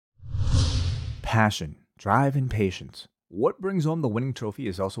passion, drive, and patience. What brings home the winning trophy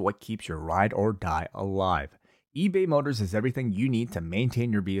is also what keeps your ride or die alive. eBay Motors has everything you need to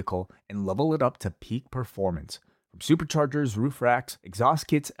maintain your vehicle and level it up to peak performance. From superchargers, roof racks, exhaust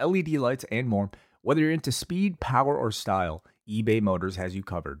kits, LED lights, and more, whether you're into speed, power, or style, eBay Motors has you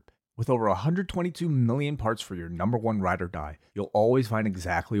covered. With over 122 million parts for your number one ride or die, you'll always find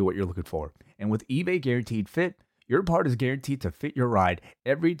exactly what you're looking for. And with eBay Guaranteed Fit, your part is guaranteed to fit your ride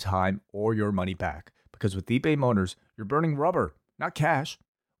every time or your money back. Because with eBay Motors, you're burning rubber, not cash.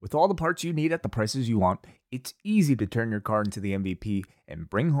 With all the parts you need at the prices you want, it's easy to turn your car into the MVP and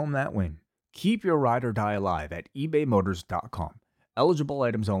bring home that win. Keep your ride or die alive at ebaymotors.com. Eligible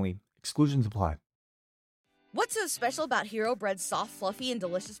items only. Exclusions apply. What's so special about Hero Bread's soft, fluffy, and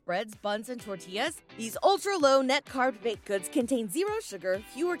delicious breads, buns, and tortillas? These ultra-low net-carb baked goods contain zero sugar,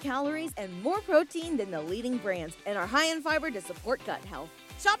 fewer calories, and more protein than the leading brands, and are high in fiber to support gut health.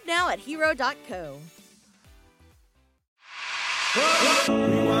 Shop now at hero.co.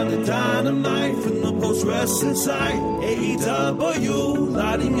 Rewind-A-Dynamite from the post-wrestling site. AEW,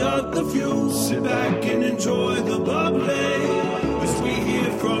 lighting up the fuse. Sit back and enjoy the bubbly as we hear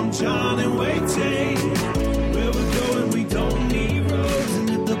from John and Waiting. Where we're going, we don't need roads. And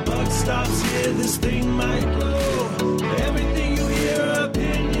if the buck stops here, this thing might blow. Everything you hear are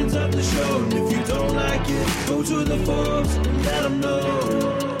opinions of the show. And if you don't like it, go to the forums and let them know.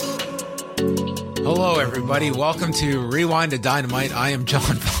 Hello, everybody. Welcome to Rewind-A-Dynamite. I am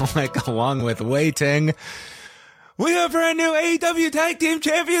John Pollack, along with Wei Ting. We have brand new AEW Tag Team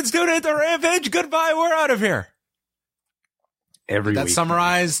Champions doing it at the Rampage. Goodbye. We're out of here. Every that week.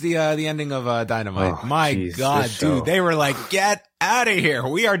 Summarized the ending of Dynamite. Oh, my geez, God, this show. dude. They were like, get out of here.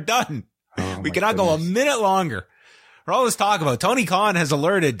 We are done. We cannot go a minute longer. For all this talk about, Tony Khan has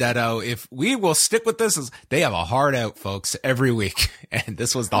alerted that if we will stick with this, they have a hard out, folks, every week. And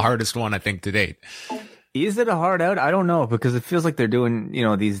this was the hardest one, I think, to date. Is it a hard out? I don't know, because it feels like they're doing,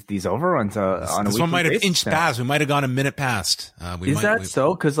 these overruns on a weekly basis. This one might have inched past. We might have gone a minute past.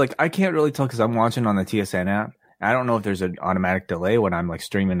 So? Because I can't really tell, because I'm watching on the TSN app. I don't know if there's an automatic delay when I'm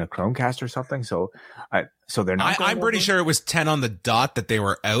streaming a Chromecast or something. So they're not. I'm pretty sure it was 10 on the dot that they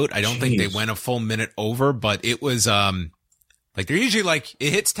were out. I don't think they went a full minute over, but it was they're usually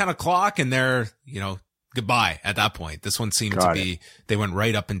it hits 10 o'clock and they're goodbye at that point. This one seemed to be they went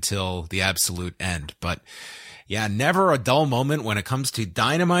right up until the absolute end. But yeah, never a dull moment when it comes to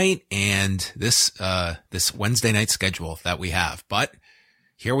Dynamite and this Wednesday night schedule that we have. But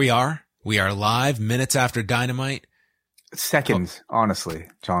here we are. We are live minutes after Dynamite. Seconds, honestly,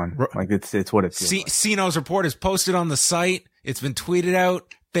 John. It's what it feels like. Cino's report is posted on the site. It's been tweeted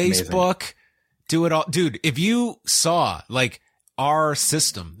out. Facebook. Amazing. Do it all. Dude, if you saw our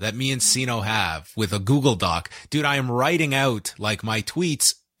system that me and Cino have with a Google Doc, dude, I am writing out my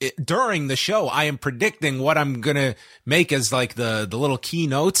tweets during the show. I am predicting what I'm going to make as the little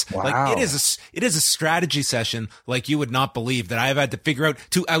keynotes. Wow. It is a strategy session like you would not believe that I have had to figure out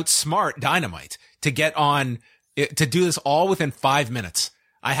to outsmart Dynamite to get on to do this all within 5 minutes.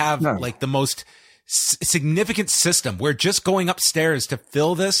 I have the most significant system where just going upstairs to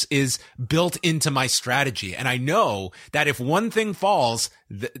fill this is built into my strategy. And I know that if one thing falls,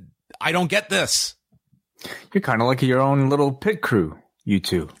 I don't get this. You're kind of like your own little pit crew. You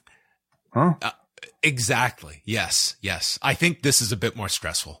two. Huh? Exactly. Yes. I think this is a bit more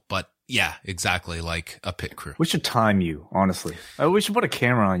stressful, but yeah, exactly like a pit crew. We should time you, honestly. We should put a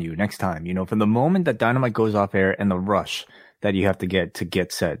camera on you next time, from the moment that Dynamite goes off air and the rush that you have to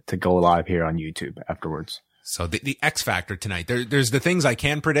get set to go live here on YouTube afterwards. So the X factor tonight, there's the things I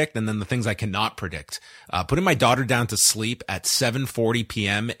can predict and then the things I cannot predict. Putting my daughter down to sleep at 7:40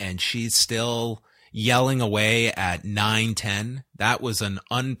 p.m. and she's still yelling away at 9:10. That was an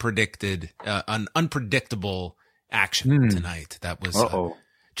unpredictable action tonight. That was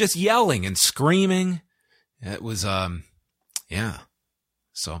just yelling and screaming. It was yeah.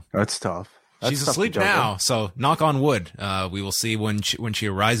 So that's tough. She's asleep now, so knock on wood. We will see when she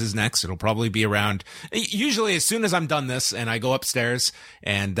arises next. It'll probably be around, usually as soon as I'm done this and I go upstairs,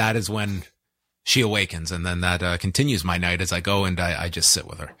 and that is when she awakens, and then that continues my night as I go and I just sit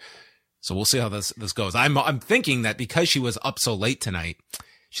with her. So we'll see how this goes. I'm thinking that because she was up so late tonight,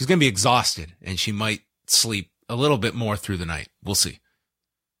 she's going to be exhausted and she might sleep a little bit more through the night. We'll see.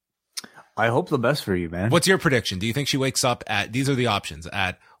 I hope the best for you, man. What's your prediction? Do you think she wakes up these are the options,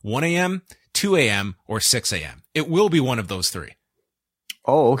 at 1 a.m., 2 a.m., or 6 a.m.? It will be one of those three.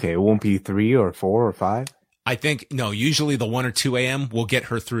 Oh, okay. It won't be 3 or 4 or 5? I think, no, usually the 1 or 2 a.m. will get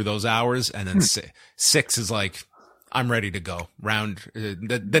her through those hours, and then 6 is I'm ready to go.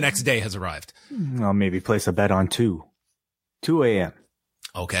 The next day has arrived. I'll maybe place a bet on 2 a.m.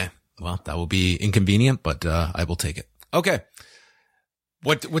 Okay. Well, that will be inconvenient, but I will take it. Okay.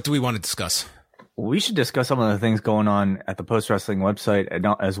 What do we want to discuss? We should discuss some of the things going on at the Post Wrestling website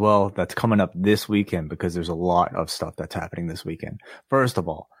as well that's coming up this weekend, because there's a lot of stuff that's happening this weekend. First of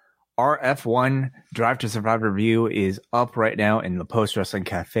all, our F1 Drive to Survive review is up right now in the Post Wrestling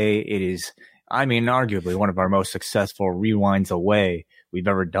Cafe. It is, arguably one of our most successful rewinds away we've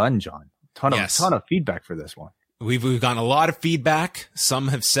ever done, John. Ton of feedback for this one. We've gotten a lot of feedback. Some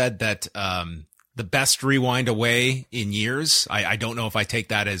have said that the best rewind away in years. I don't know if I take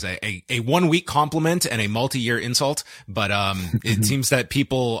that as a 1 week compliment and a multi-year insult, but it seems that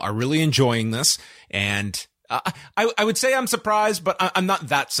people are really enjoying this. And I would say I'm surprised, but I'm not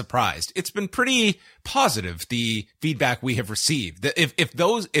that surprised. It's been pretty positive, the feedback we have received.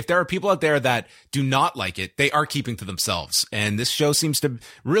 If there are people out there that do not like it, they are keeping to themselves. And this show seems to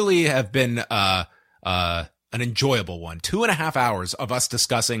really have been an enjoyable one. 2.5 hours of us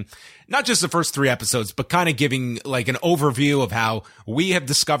discussing not just the first 3 episodes, but kind of giving like an overview of how we have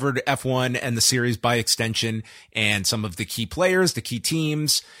discovered F1 and the series by extension, and some of the key players, the key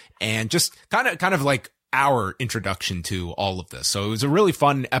teams, and just kind of like our introduction to all of this. So it was a really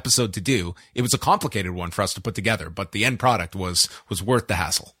fun episode to do. It was a complicated one for us to put together, but the end product was worth the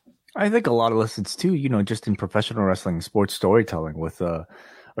hassle. I think a lot of lessons too, just in professional wrestling, sports storytelling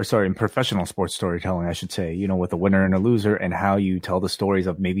in professional sports storytelling, I should say, with a winner and a loser, and how you tell the stories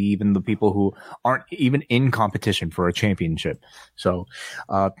of maybe even the people who aren't even in competition for a championship. So,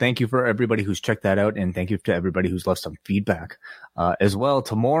 thank you for everybody who's checked that out. And thank you to everybody who's left some feedback. As well,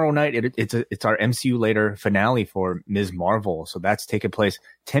 tomorrow night, it's our MCU Later finale for Ms. Marvel. So that's taking place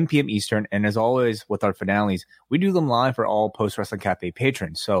 10 p.m. Eastern. And as always, with our finales, we do them live for all Post Wrestling Cafe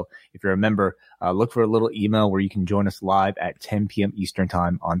patrons. So if you're a member, look for a little email where you can join us live at 10 p.m. Eastern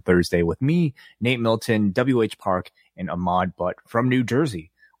time on Thursday with me, Nate Milton, W.H. Park, and Ahmad Butt from New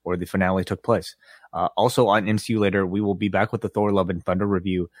Jersey, where the finale took place. Also on MCU Later, we will be back with the Thor Love and Thunder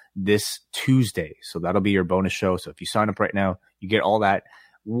review this Tuesday. So that'll be your bonus show. So if you sign up right now, you get all that.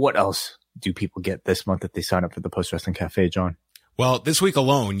 What else do people get this month if they sign up for the Post Wrestling Cafe, John? Well, this week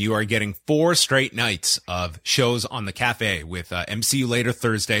alone, you are getting 4 straight nights of shows on the cafe with MCU Later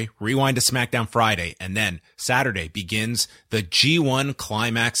Thursday, Rewind to SmackDown Friday, and then Saturday begins the G1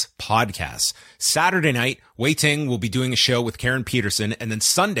 Climax podcast. Saturday night, Wei Ting will be doing a show with Karen Peterson, and then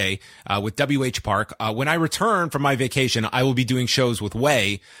Sunday with W.H. Park. When I return from my vacation, I will be doing shows with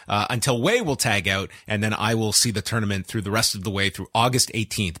Wei until Wei will tag out, and then I will see the tournament through the rest of the way through August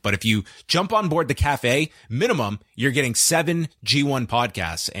 18th. But if you jump on board the cafe, minimum, you're getting 7 G1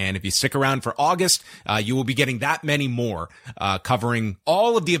 podcasts. And if you stick around for August, you will be getting that many more, covering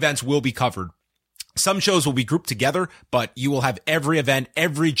all of the events will be covered. Some shows will be grouped together, but you will have every event,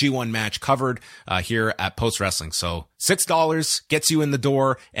 every G1 match covered here at Post Wrestling. So $6 gets you in the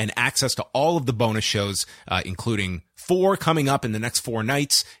door and access to all of the bonus shows, including 4 coming up in the next 4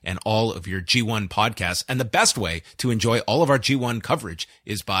 nights, and all of your G1 podcasts. And the best way to enjoy all of our G1 coverage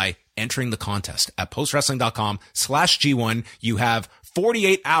is by entering the contest at postwrestling.com/G1. You have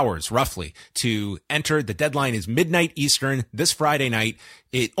 48 hours roughly to enter. The deadline is midnight Eastern this Friday night.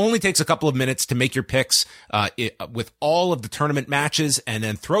 It only takes a couple of minutes to make your picks with all of the tournament matches, and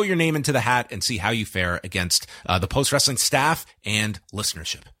then throw your name into the hat and see how you fare against the Post Wrestling staff and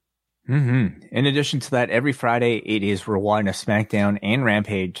listenership. Mm-hmm. In addition to that, every Friday it is Rewind a SmackDown and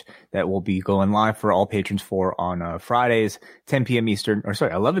Rampage that will be going live for all patrons for on Fridays, 11 p.m. Eastern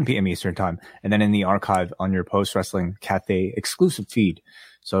time, and then in the archive on your Post Wrestling Cafe exclusive feed.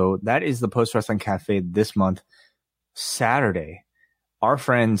 So that is the Post Wrestling Cafe this month. Saturday, our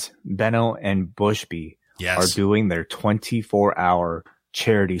friends Benno and Bushby are doing their 24-hour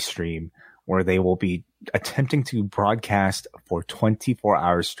charity stream where they will be attempting to broadcast for 24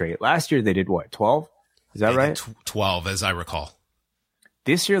 hours straight. Last year they did what, 12? Is that right? 12, as I recall.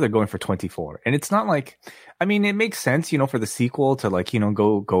 This year they're going for 24. And it's not like, it makes sense, for the sequel to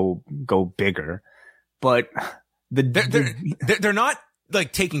go bigger. But they're not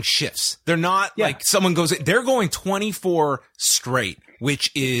like taking shifts. They're not like someone goes, they're going 24 straight,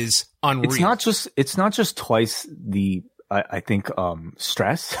 which is unreal. It's not just twice the, I think,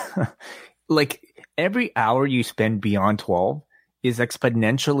 stress. Like, every hour you spend beyond 12 is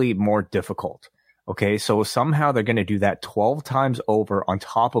exponentially more difficult. Okay, so somehow they're going to do that 12 times over on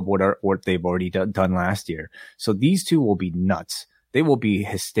top of what they've already done last year. So these two will be nuts. They will be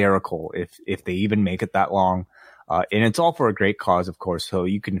hysterical if they even make it that long. And it's all for a great cause, of course. So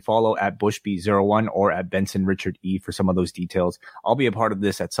you can follow at Bushby01 or at Benson Richard E for some of those details. I'll be a part of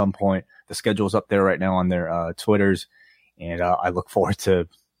this at some point. The schedule's up there right now on their Twitters. And I look forward to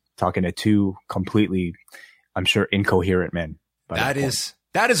talking to 2 completely, I'm sure, incoherent men.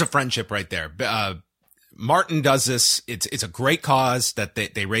 That is a friendship right there. Martin does this. It's a great cause that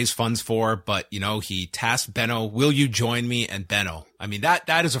they raise funds for, but he tasked Benno, will you join me? And Benno, I mean,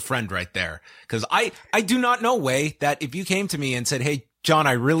 that is a friend right there. Cause I do not know, Way, that if you came to me and said, hey, John,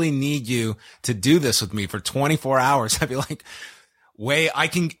 I really need you to do this with me for 24 hours. I'd be like, Way, I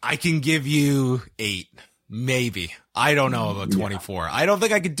can give you 8, maybe. I don't know about 24. Yeah. I don't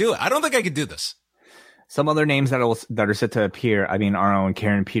think I could do it. I don't think I could do this. Some other names that are set to appear. I mean, our own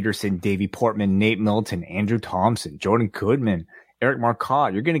Karen Peterson, Davey Portman, Nate Milton, Andrew Thompson, Jordan Goodman, Eric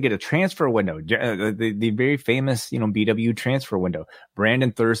Marcotte. You're going to get a transfer window, the very famous, BW transfer window.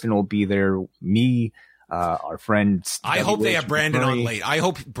 Brandon Thurston will be there. Me, our friend. I hope they have Brandon on late. I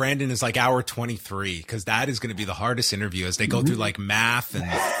hope Brandon is like hour 23, because that is going to be the hardest interview as they go through like math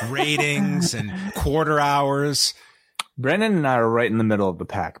and ratings and quarter hours. Brandon and I are right in the middle of the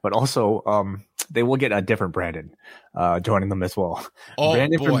pack, but also, they will get a different Brandon joining them as well. Oh,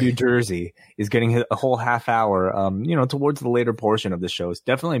 Brandon boy. from New Jersey is getting a whole half hour, towards the later portion of the show. It's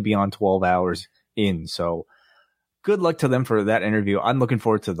definitely beyond 12 hours in. So good luck to them for that interview. I'm looking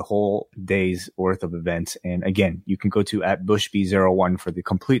forward to the whole day's worth of events. And again, you can go to @BushB01 for the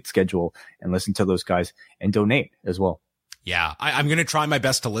complete schedule and listen to those guys and donate as well. Yeah, I'm going to try my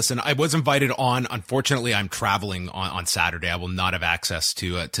best to listen. I was invited on. Unfortunately, I'm traveling on Saturday. I will not have access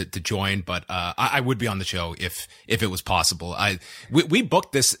to join, but I would be on the show if it was possible. We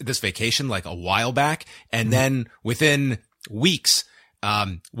booked this vacation like a while back, and then within weeks,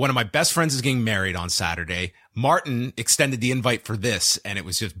 one of my best friends is getting married on Saturday. Martin extended the invite for this, and it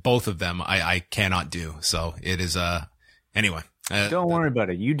was just both of them. I cannot do. So it is anyway. Don't worry about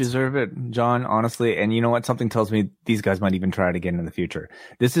it. You deserve it, John, honestly. And you know what? Something tells me these guys might even try it again in the future.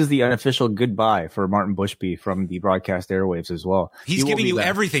 This is the unofficial goodbye for Martin Bushby from the broadcast airwaves as well. He's giving you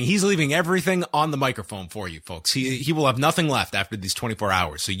everything. He's leaving everything on the microphone for you, folks. He will have nothing left after these 24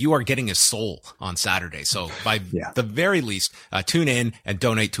 hours. So you are getting his soul on Saturday. So by the very least, tune in and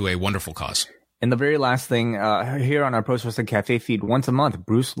donate to a wonderful cause. And the very last thing, here on our Post Wrestling Cafe feed, once a month,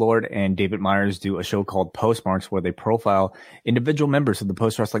 Bruce Lord and David Myers do a show called Postmarks, where they profile individual members of the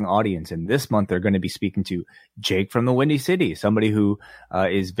post wrestling audience. And this month, they're going to be speaking to Jake from the Windy City, somebody who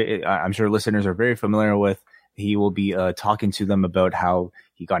I'm sure listeners are very familiar with. He will be talking to them about how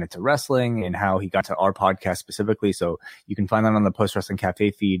he got into wrestling and how he got to our podcast specifically. So you can find that on the Post Wrestling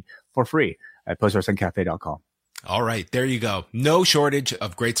Cafe feed for free at postwrestlingcafe.com. All right, there you go. No shortage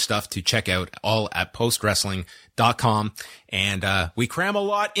of great stuff to check out, all at postwrestling.com. And we cram a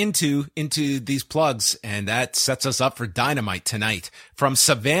lot into these plugs, and that sets us up for Dynamite tonight from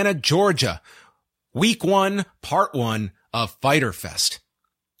Savannah, Georgia. Week 1, part 1 of Fyter Fest.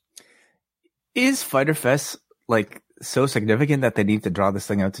 Is Fyter Fest so significant that they need to draw this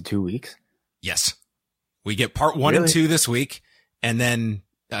thing out to 2 weeks? Yes. We get part 1 and 2 this week, and then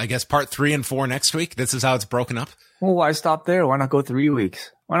I guess part 3 and 4 next week. This is how it's broken up. Well, why stop there? Why not go 3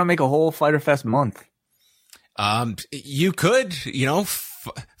 weeks? Why not make a whole Fyter Fest month? You could,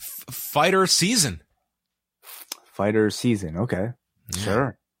 Fyter season. Fyter season. Okay. Yeah.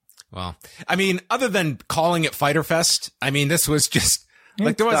 Sure. Well, I mean, other than calling it Fyter Fest, I mean, this was just there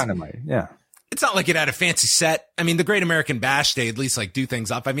was Dynamite. Yeah. It's not like it had a fancy set. I mean, the Great American Bash, they at least do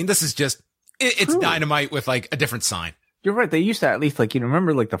things up. I mean, this is just, it's Dynamite with a different sign. You're right. They used to at least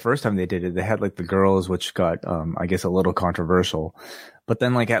remember the first time they did it, they had the girls, which got, I guess a little controversial, but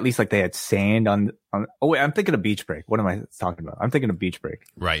then at least they had sand on, oh wait, I'm thinking of Beach Break. What am I talking about? I'm thinking of Beach Break.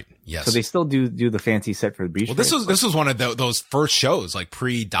 Right. Yes. So they still do the fancy set for the Beach Break. Well, this was one of those first shows,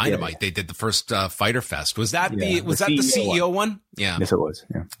 pre-Dynamite. Yeah. They did the first, Fyter Fest. Was that the CEO one? Yeah. Yes, it was.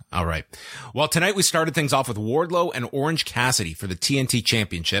 Yeah. All right. Well, tonight we started things off with Wardlow and Orange Cassidy for the TNT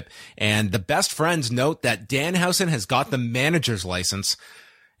Championship. And the best friends note that Danhausen has got the manager's license.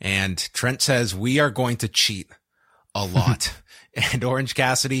 And Trent says, we are going to cheat a lot. And Orange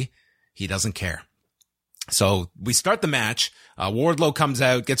Cassidy, he doesn't care. So we start the match. Wardlow comes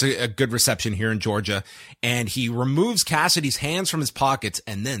out, gets a good reception here in Georgia, and he removes Cassidy's hands from his pockets.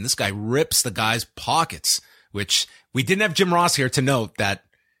 And then this guy rips the guy's pockets, which we didn't have Jim Ross here to note that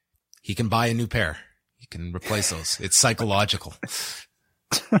he can buy a new pair. He can replace those. It's psychological.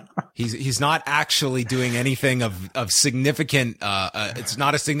 He's not actually doing anything of significant, it's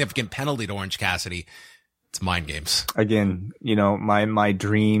not a significant penalty to Orange Cassidy. It's mind games. Again, my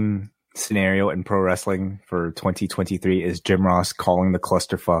dream scenario in pro wrestling for 2023 is Jim Ross calling the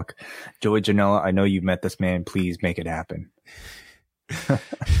clusterfuck. Joey Janela, I know you've met this man. Please make it happen.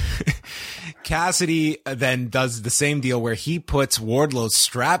 Cassidy then does the same deal where he puts Wardlow's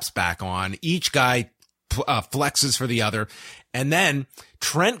straps back on. Each guy flexes for the other. And then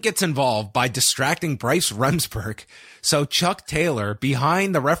Trent gets involved by distracting Bryce Remsburg. So Chuck Taylor,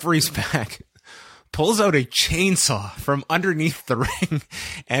 behind the referee's back, pulls out a chainsaw from underneath the ring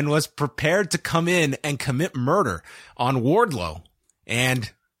and was prepared to come in and commit murder on Wardlow.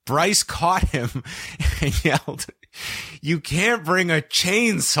 And Bryce caught him and yelled, "You can't bring a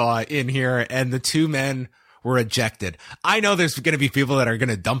chainsaw in here." And the two men were ejected. I know there's going to be people that are going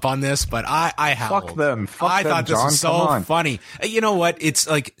to dump on this, but I howled. Fuck them. I thought this John. was so funny. You know what? It's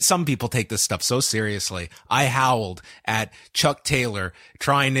like some people take this stuff so seriously. I howled at Chuck Taylor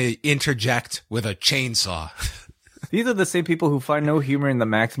trying to interject with a chainsaw. These are the same people who find no humor in the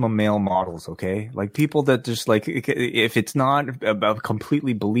maximum male models, okay? Like people that just like, if it's not a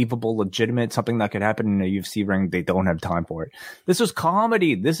completely believable, legitimate, something that could happen in a UFC ring, they don't have time for it. This was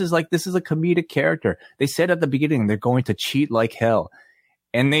comedy. This is a comedic character. They said at the beginning, they're going to cheat like hell.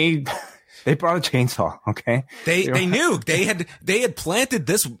 And they brought a chainsaw, okay? They knew they had planted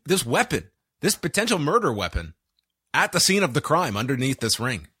this weapon, this potential murder weapon at the scene of the crime underneath this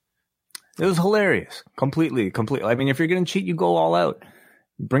ring. It was hilarious. Completely. I mean, if you're going to cheat, you go all out.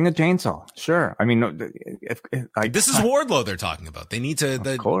 Bring a chainsaw. Sure. I mean, this is Wardlow they're talking about. They need to,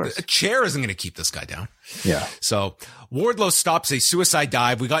 a chair isn't going to keep this guy down. Yeah. So Wardlow stops a suicide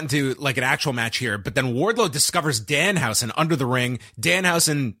dive. We got into like an actual match here, but then Wardlow discovers Danhausen under the ring.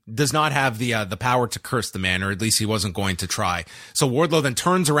 Danhausen does not have the power to curse the man, or at least he wasn't going to try. So Wardlow then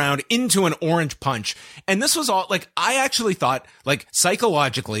turns around into an orange punch. And this was all like, I actually thought like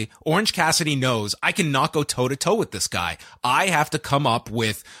psychologically, Orange Cassidy knows I cannot go toe to toe with this guy. I have to come up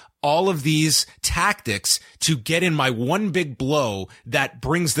with all of these tactics to get in my one big blow that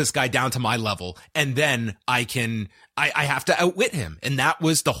brings this guy down to my level. And then I have to outwit him. And that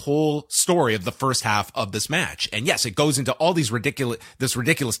was the whole story of the first half of this match. And yes, it goes into all these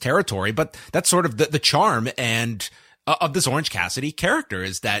ridiculous territory, but that's sort of the charm and of this Orange Cassidy character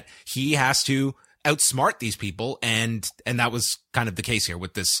is that he has to outsmart these people. And that was kind of the case here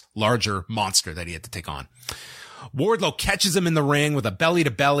with this larger monster that he had to take on. Wardlow catches him in the ring with a belly to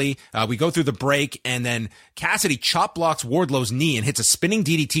belly. We go through the break and then Cassidy chop blocks Wardlow's knee and hits a spinning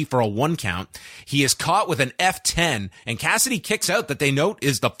DDT for a 1 count. He is caught with an F10 and Cassidy kicks out that they note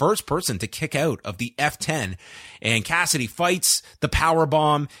is the first person to kick out of the F10. And Cassidy fights the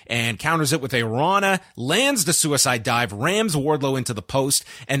powerbomb and counters it with a Rana, lands the suicide dive, rams Wardlow into the post,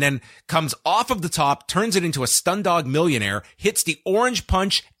 and then comes off of the top, turns it into a stun dog millionaire, hits the orange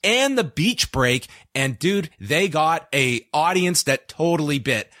punch and the beach break. And dude, they got a audience that totally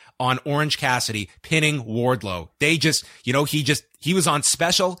bit on Orange Cassidy pinning Wardlow. They just, he was on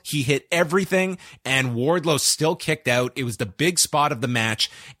special. He hit everything and Wardlow still kicked out. It was the big spot of the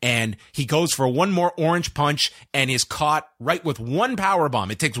match and he goes for one more orange punch and is caught right with one power bomb.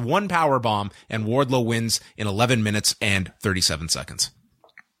 It takes one power bomb and Wardlow wins in 11 minutes and 37 seconds.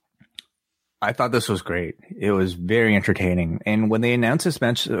 I thought this was great. It was very entertaining. And when they announced this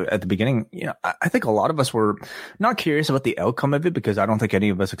match at the beginning, I think a lot of us were not curious about the outcome of it because I don't think any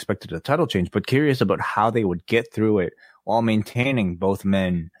of us expected a title change, but curious about how they would get through it while maintaining both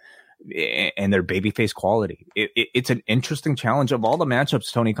men and their babyface quality. It's an interesting challenge of all the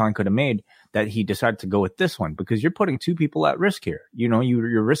matchups Tony Khan could have made that he decided to go with this one because you're putting two people at risk here.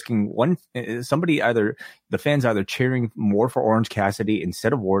 You're risking the fans either cheering more for Orange Cassidy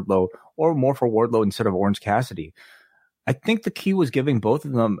instead of Wardlow or more for Wardlow instead of Orange Cassidy. I think the key was giving both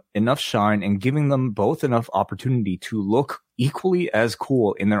of them enough shine and giving them both enough opportunity to look equally as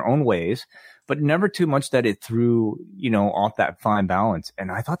cool in their own ways, but never too much that it threw, off that fine balance.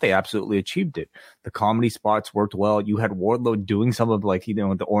 And I thought they absolutely achieved it. The comedy spots worked well. You had Wardlow doing some of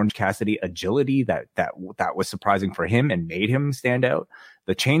the Orange Cassidy agility that was surprising for him and made him stand out.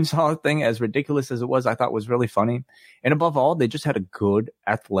 The chainsaw thing, as ridiculous as it was, I thought was really funny. And above all, they just had a good,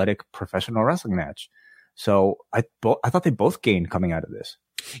 athletic, professional wrestling match. So I thought they both gained coming out of this.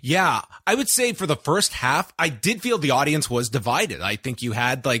 Yeah, I would say for the first half, I did feel the audience was divided. I think you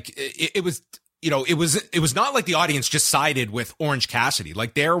had it was not like the audience just sided with Orange Cassidy.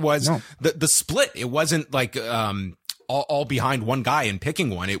 Like there was the split. It wasn't like all behind one guy and picking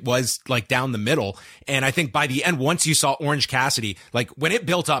one. It was like down the middle. And I think by the end, once you saw Orange Cassidy, like when it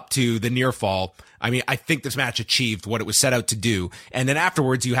built up to the near fall, I mean, I think this match achieved what it was set out to do. And then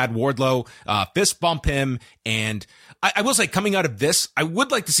afterwards you had Wardlow fist bump him. And I will say coming out of this, I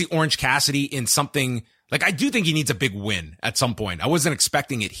would like to see Orange Cassidy in something like, I do think he needs a big win at some point. I wasn't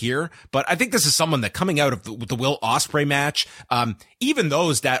expecting it here, but I think this is someone that coming out of the Will Ospreay match, even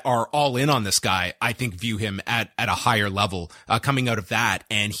those that are all in on this guy, I think view him at a higher level, coming out of that.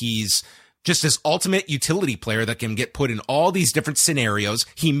 And he's just this ultimate utility player that can get put in all these different scenarios.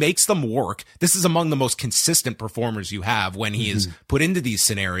 He makes them work. This is among the most consistent performers you have when he is put into these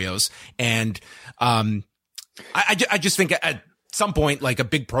scenarios. And I just think at some point, like a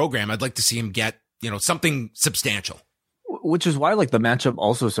big program, I'd like to see him get, something substantial. Which is why, like, the matchup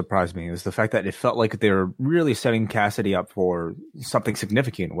also surprised me, is the fact that it felt like they were really setting Cassidy up for something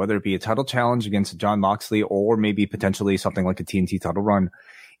significant, whether it be a title challenge against Jon Moxley or maybe potentially something like a TNT title run.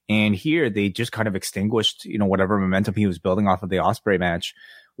 And here they just kind of extinguished, whatever momentum he was building off of the Ospreay match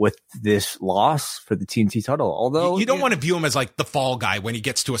with this loss for the TNT title. Although you don't want to view him as like the fall guy when he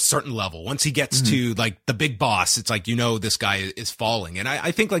gets to a certain level. Once he gets to like the big boss, it's like, this guy is falling. And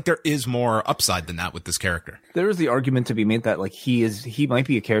I think like there is more upside than that with this character. There is the argument to be made that like he might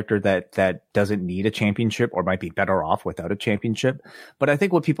be a character that doesn't need a championship or might be better off without a championship. But I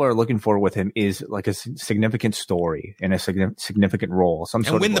think what people are looking for with him is like a significant story and a significant role. And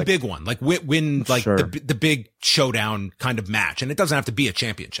win the big one, like win like the big showdown kind of match. And it doesn't have to be a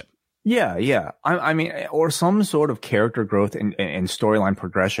championship. Yeah. I mean, or some sort of character growth and storyline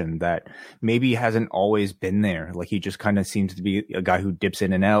progression that maybe hasn't always been there. Like he just kind of seems to be a guy who dips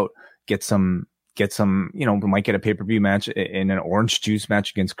in and out, get some, might get a pay-per-view match in an orange juice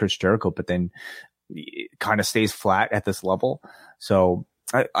match against Chris Jericho, but then kind of stays flat at this level. So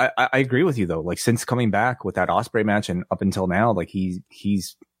I agree with you though. Like since coming back with that Ospreay match and up until now, like he's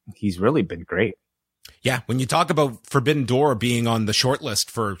really been great. Yeah, when you talk about Forbidden Door being on the short list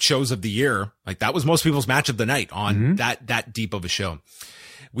for shows of the year, like that was most people's match of the night on that deep of a show.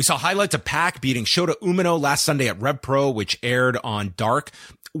 We saw highlights of Pac beating Shota Umino last Sunday at Rev Pro, which aired on Dark.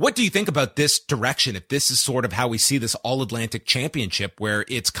 What do you think about this direction? If this is sort of how we see this All Atlantic Championship, where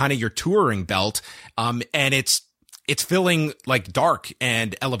it's kind of your touring belt, and it's filling like Dark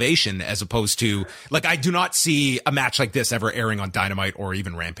and Elevation, as opposed to like, I do not see a match like this ever airing on Dynamite or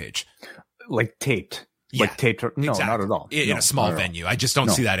even Rampage. Like taped. Yeah, like taped. No, exactly. not at all. In a small venue. I just don't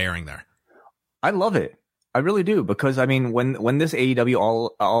see that airing there. I love it. I really do. Because I mean, when this AEW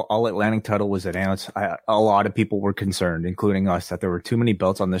all Atlantic title was announced, a lot of people were concerned, including us, that there were too many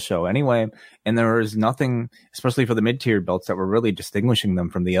belts on this show anyway. And there was nothing, especially for the mid-tier belts, that were really distinguishing them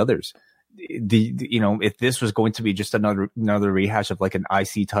from the others. If this was going to be just another rehash of like an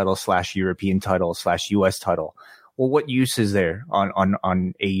IC title / European title / US title, well, what use is there on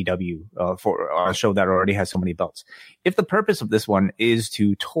AEW for a show that already has so many belts? If the purpose of this one is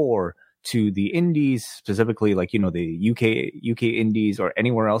to tour to the indies, specifically like, the UK indies or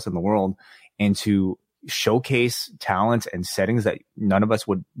anywhere else in the world, and to showcase talents and settings that none of us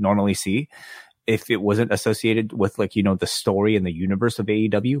would normally see, if it wasn't associated with like, the story and the universe of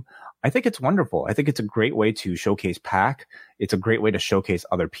AEW, I think it's wonderful. I think it's a great way to showcase Pac. It's a great way to showcase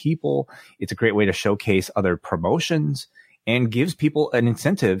other people. It's a great way to showcase other promotions and gives people an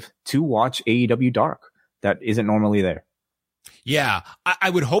incentive to watch AEW Dark that isn't normally there. Yeah.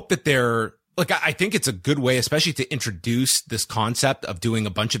 I would hope that I think it's a good way, especially to introduce this concept of doing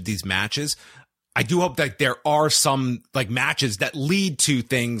a bunch of these matches. I do hope that there are some like matches that lead to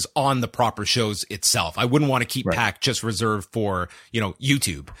things on the proper shows itself. I wouldn't want to keep Pac just reserved for,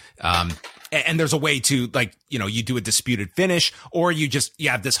 YouTube. And there's a way to like, you do a disputed finish, or you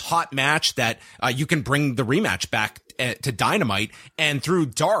have this hot match that you can bring the rematch back to Dynamite, and through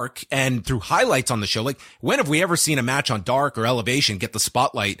Dark and through highlights on the show. Like, when have we ever seen a match on Dark or Elevation get the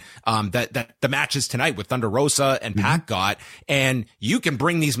spotlight that the matches tonight with Thunder Rosa and Pac got? And you can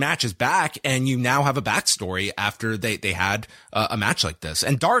bring these matches back, and you now have a backstory after they had a match like this.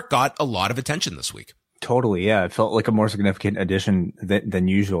 And Dark got a lot of attention this week. Totally, yeah. It felt like a more significant addition than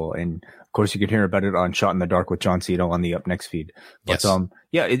usual. And of course, you can hear about it on Shot in the Dark with John Cena on the Up Next feed. But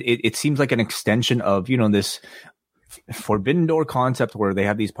yes. It seems like an extension of, this Forbidden Door concept where they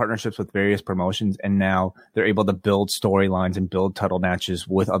have these partnerships with various promotions, and now they're able to build storylines and build title matches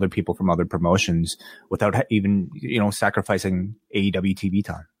with other people from other promotions without even, sacrificing AEW TV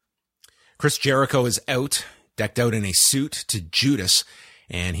time. Chris Jericho is out, decked out in a suit to Judas.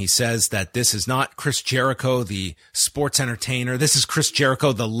 And he says that this is not Chris Jericho, the sports entertainer. This is Chris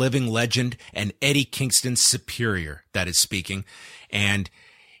Jericho, the living legend, and Eddie Kingston's superior that is speaking. And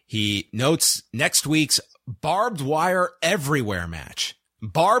he notes next week's Barbed Wire Everywhere match.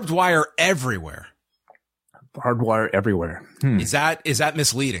 Barbed Wire Everywhere. Barbed Wire Everywhere. Is that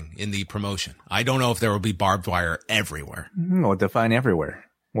misleading in the promotion? I don't know if there will be barbed wire everywhere. No, define everywhere.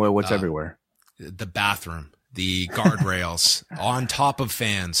 Well, what's everywhere? The bathroom. The guardrails, on top of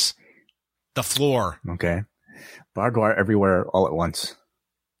fans, the floor. Okay. Barbed wire everywhere all at once.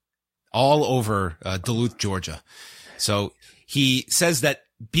 All over Duluth, Georgia. So he says that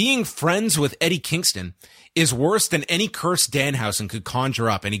being friends with Eddie Kingston is worse than any curse Danhausen could conjure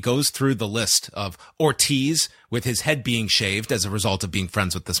up. And he goes through the list of Ortiz with his head being shaved as a result of being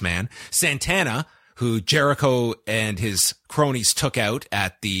friends with this man. Santana, who Jericho and his cronies took out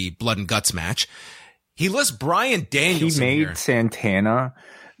at the Blood and Guts match. He lists Bryan Danielson. He made here. Santana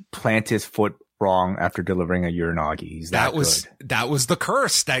plant his foot wrong after delivering a Uranagi. He's that good. That was the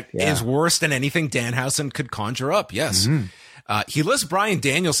curse that is worse than anything Danhausen could conjure up. Yes. Mm-hmm. He lists Bryan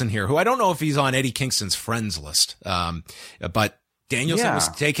Danielson here, who I don't know if he's on Eddie Kingston's friends list. But Danielson was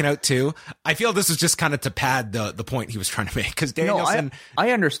taken out too. I feel this is just kind of to pad the point he was trying to make, because Danielson. No,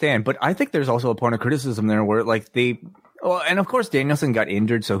 I understand, but I think there's also a point of criticism there where like and of course Danielson got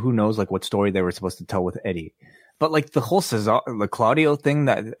injured, so who knows like what story they were supposed to tell with Eddie. But like the whole the Claudio thing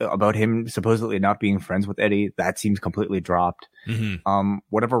about him supposedly not being friends with Eddie, that seems completely dropped. Mm-hmm.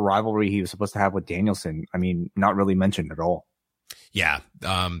 Whatever rivalry he was supposed to have with Danielson, I mean, not really mentioned at all. Yeah.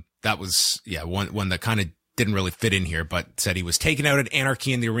 That was, one that kind of didn't really fit in here, but said he was taken out at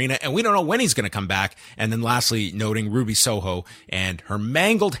Anarchy in the Arena, and we don't know when he's going to come back. And then lastly, noting Ruby Soho and her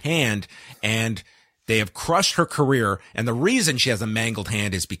mangled hand, and they have crushed her career. And the reason she has a mangled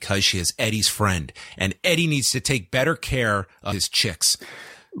hand is because she is Eddie's friend, and Eddie needs to take better care of his chicks.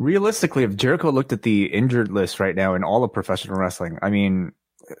 Realistically, if Jericho looked at the injured list right now in all of professional wrestling, I mean,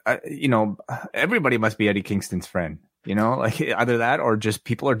 everybody must be Eddie Kingston's friend. Like either that or just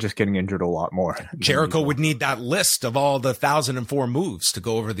people are just getting injured a lot more. Jericho would need that list of all the 1,004 moves to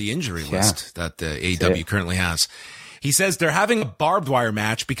go over the injury list that the AEW currently has. He says they're having a barbed wire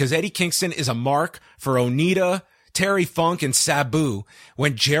match because Eddie Kingston is a mark for Onita, Terry Funk, and Sabu,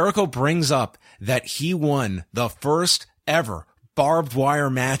 when Jericho brings up that he won the first ever barbed wire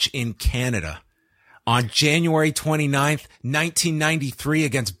match in Canada on January 29th, 1993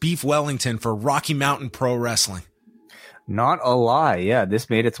 against Beef Wellington for Rocky Mountain Pro Wrestling. Not a lie. Yeah, this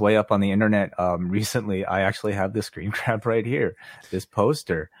made its way up on the internet recently. I actually have the screen grab right here, this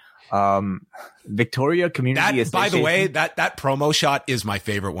poster. Victoria Community Association. By the way, that promo shot is my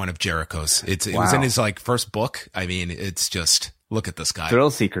favorite one of Jericho's. It was in his first book. I mean, it's just, look at this guy.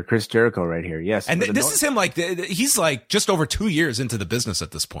 Thrill Seeker, Chris Jericho right here. Yes. And this is him he's just over 2 years into the business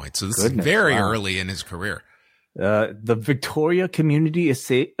at this point. So this is very early in his career. The Victoria Community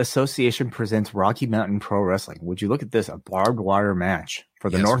Association presents Rocky Mountain Pro Wrestling. Would you look at this? A barbed wire match for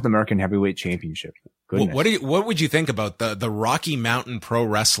the North American Heavyweight Championship. Goodness. What would you think about the Rocky Mountain Pro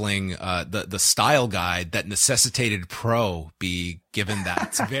Wrestling, the style guide that necessitated Pro be given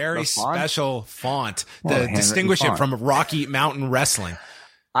that very special font to distinguish it from Rocky Mountain Wrestling?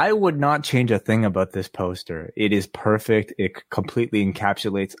 I would not change a thing about this poster. It is perfect. It completely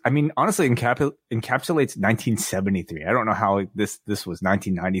encapsulates. I mean, honestly, encapsulates 1973. I don't know how this was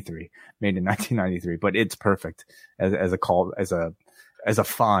 1993, made in 1993, but it's perfect as a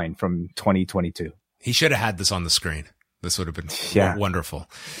find from 2022. He should have had this on the screen. This would have been wonderful.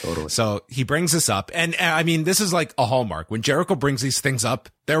 Totally. So he brings this up. And I mean, this is like a hallmark. When Jericho brings these things up,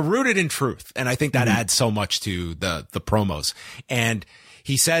 they're rooted in truth. And I think that adds so much to the promos. And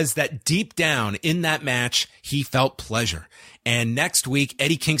he says that deep down in that match, he felt pleasure. And next week,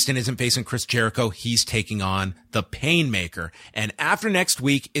 Eddie Kingston isn't facing Chris Jericho. He's taking on the Painmaker. And after next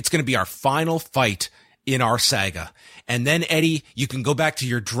week, it's going to be our final fight in our saga. And then, Eddie, you can go back to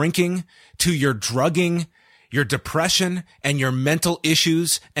your drinking, to your drugging, your depression, and your mental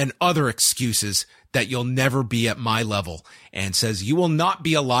issues and other excuses that you'll never be at my level. And says you will not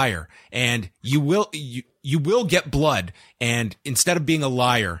be a liar, and you will get blood. And instead of being a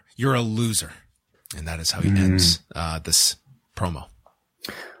liar, you're a loser. And that is how he ends this promo.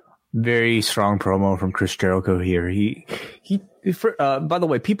 Very strong promo from Chris Jericho here. By the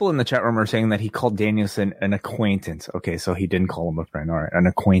way, people in the chat room are saying that he called Danielson an acquaintance. Okay, so he didn't call him a friend. All right, an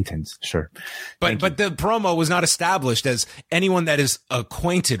acquaintance, sure. But the promo was not established as anyone that is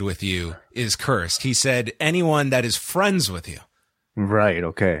acquainted with you is cursed. He said anyone that is friends with you. Right.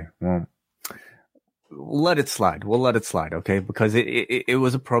 Okay. Well, let it slide. We'll let it slide. Okay, because it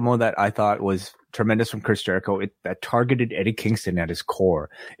was a promo that I thought was tremendous from Chris Jericho. That targeted Eddie Kingston at his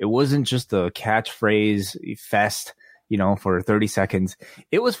core. It wasn't just a catchphrase fest, for 30 seconds.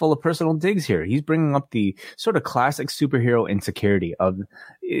 It was full of personal digs here. He's bringing up the sort of classic superhero insecurity of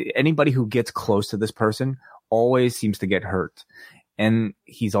anybody who gets close to this person always seems to get hurt. And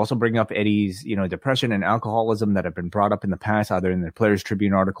he's also bringing up Eddie's, depression and alcoholism that have been brought up in the past, either in the Players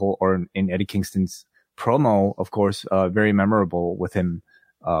Tribune article or in Eddie Kingston's promo, of course, very memorable with him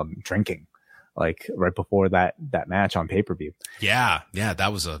drinking, like right before that match on pay-per-view. Yeah,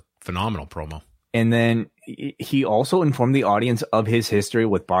 that was a phenomenal promo. And then he also informed the audience of his history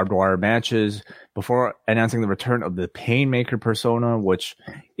with barbed wire matches before announcing the return of the Painmaker persona, which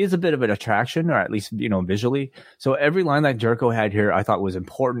is a bit of an attraction, or at least, visually. So every line that Jericho had here, I thought was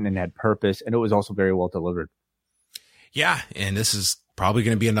important and had purpose, and it was also very well delivered. Yeah, and this is probably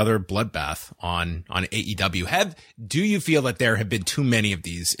going to be another bloodbath on AEW. Do you feel that there have been too many of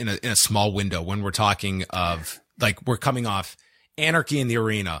these in a small window when we're talking of, like, we're coming off Anarchy in the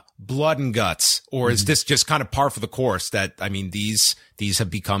Arena, Blood and Guts, or is this just kind of par for the course that, I mean, these have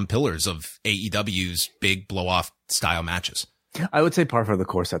become pillars of AEW's big blow-off style matches? I would say par for the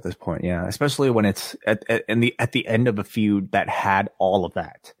course at this point, yeah, especially when it's at the end of a feud that had all of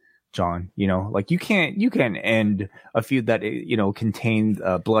that. John, like you can't end a feud that contained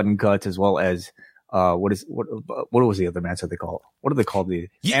blood and guts, as well as what was the other match that they call? What do they call the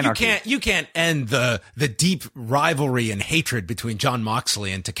Anarchy? You can't end the deep rivalry and hatred between Jon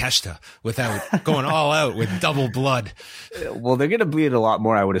Moxley and Takeshita without going all out with double blood. Well, they're going to bleed a lot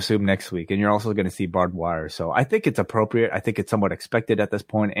more, I would assume, next week, and you're also going to see barbed wire. So I think it's appropriate. I think it's somewhat expected at this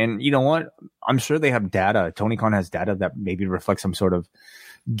point. And you know what? I'm sure they have data. Tony Khan has data that maybe reflects some sort of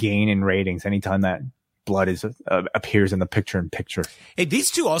gain in ratings anytime that blood appears in the picture-in-picture. Hey, these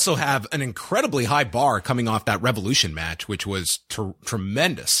two also have an incredibly high bar coming off that Revolution match, which was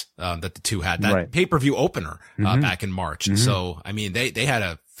tremendous, that the two had that pay-per-view opener back in March. Mm-hmm. So, I mean, they had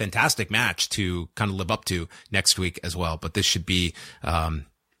a fantastic match to kind of live up to next week as well. But this should be,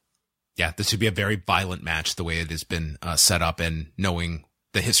 this should be a very violent match the way it has been set up, and knowing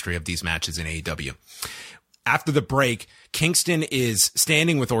the history of these matches in AEW. After the break, Kingston is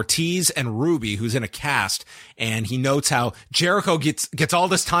standing with Ortiz and Ruby, who's in a cast, and he notes how Jericho gets all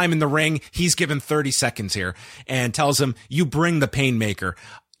this time in the ring. He's given 30 seconds here, and tells him, "You bring the Painmaker.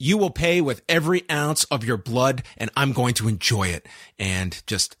 You will pay with every ounce of your blood, and I'm going to enjoy it." And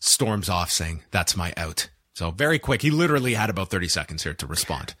just storms off saying, "That's my out." So very quick. He literally had about 30 seconds here to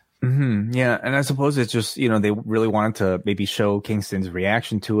respond. Mm-hmm. Yeah, and I suppose it's just, they really wanted to maybe show Kingston's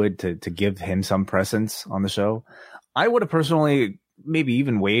reaction to it, to give him some presence on the show. I would have personally maybe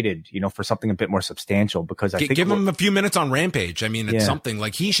even waited, for something a bit more substantial, because I think give him a few minutes on Rampage. I mean, it's something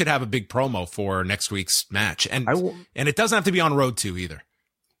like he should have a big promo for next week's match, and it doesn't have to be on Road 2 either.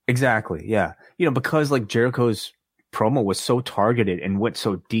 Exactly. Yeah, because like Jericho's promo was so targeted and went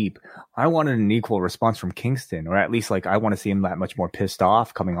so deep, I wanted an equal response from Kingston, or at least like I want to see him that much more pissed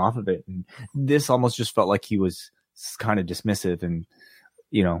off coming off of it. And this almost just felt like he was kind of dismissive, and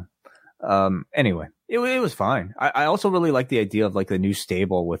anyway, it was fine. I also really like the idea of like the new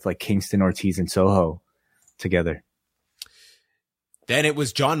stable with like Kingston, Ortiz, and Soho together. Then it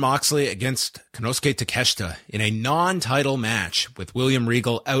was Jon Moxley against Konosuke Takeshita in a non-title match with William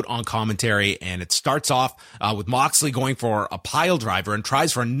Regal out on commentary. And it starts off with Moxley going for a pile driver and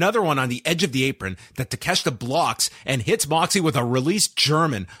tries for another one on the edge of the apron that Takeshita blocks and hits Moxley with a released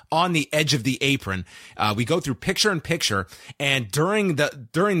German on the edge of the apron. We go through picture-in-picture, and during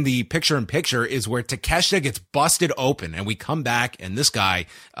the picture-in-picture is where Takeshita gets busted open, and we come back, and this guy,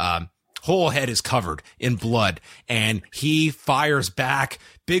 whole head is covered in blood, and he fires back,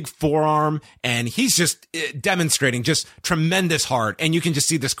 big forearm, and he's just demonstrating just tremendous heart. And you can just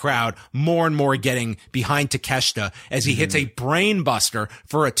see this crowd more and more getting behind Takeshita as he hits a brain buster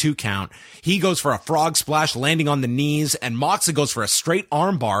for a 2 count. He goes for a frog splash, landing on the knees, and Moxley goes for a straight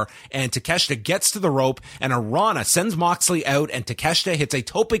arm bar, and Takeshita gets to the rope, and Arana sends Moxley out, and Takeshita hits a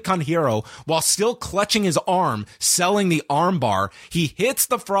tope con hero while still clutching his arm, selling the arm bar. He hits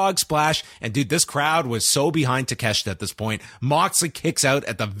the frog splash, and dude, this crowd was so behind Takeshita at this point. Moxley kicks out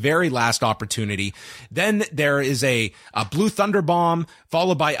at the very last opportunity. Then there is a Blue Thunder Bomb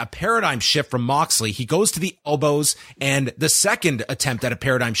followed by a paradigm shift from Moxley. He goes to the elbows, and the second attempt at a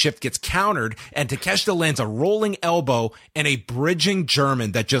paradigm shift gets countered, and Takeshita lands a rolling elbow and a bridging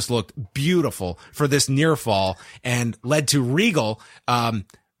German that just looked beautiful for this near fall, and led to Regal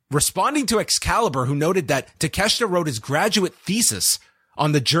responding to Excalibur, who noted that Takeshita wrote his graduate thesis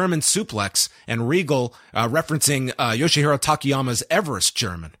on the German suplex, and Regal referencing Yoshihiro Takayama's Everest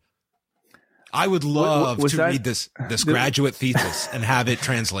German. I would love to read this graduate thesis and have it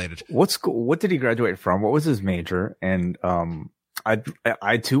translated. What did he graduate from? What was his major? And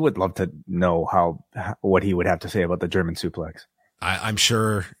I too would love to know what he would have to say about the German suplex. I'm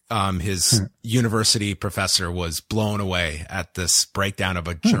sure his university professor was blown away at this breakdown of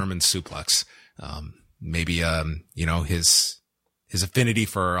a German suplex. Maybe his affinity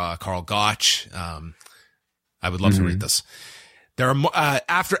for Karl Gotch. I would love to read this. There are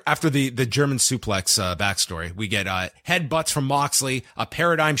after the German suplex backstory, we get headbutts from Moxley, a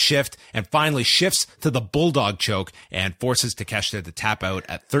paradigm shift, and finally shifts to the bulldog choke and forces Takeshita to tap out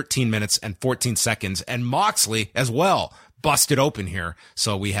at 13 minutes and 14 seconds. And Moxley as well busted open here.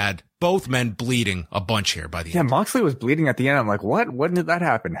 So we had both men bleeding a bunch here by the end. Yeah, Moxley was bleeding at the end. I'm like, what? When did that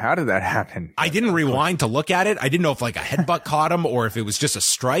happen? How did that happen? I didn't rewind to look at it. I didn't know if like a headbutt caught him or if it was just a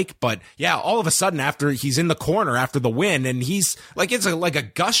strike. But yeah, all of a sudden after he's in the corner after the win and he's like, it's like a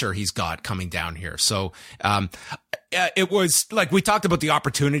gusher he's got coming down here. So, it was like we talked about the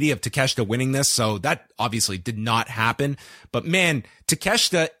opportunity of Takeshita winning this. So that obviously did not happen. But man,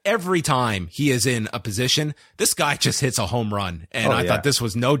 Takeshita, every time he is in a position, this guy just hits a home run. And I thought this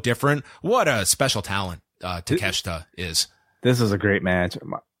was no different. What a special talent Takeshita is. This is a great match.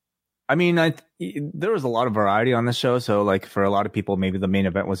 I mean, there was a lot of variety on the show. So like for a lot of people, maybe the main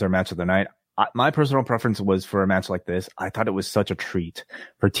event was their match of the night. My personal preference was for a match like this. I thought it was such a treat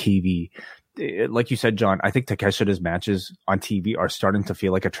for TV. Like you said, John, I think Takeshita's matches on TV are starting to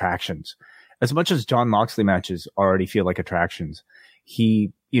feel like attractions. As much as Jon Moxley matches already feel like attractions,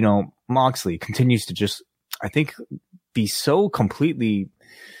 Moxley continues to just, I think, be so completely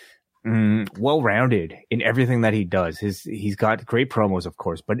well-rounded in everything that he does. He's got great promos, of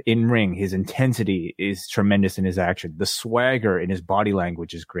course, but in ring, his intensity is tremendous in his action. The swagger in his body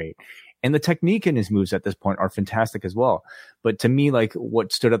language is great. And the technique in his moves at this point are fantastic as well. But to me, like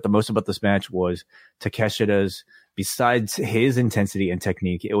what stood out the most about this match was Takeshita's, besides his intensity and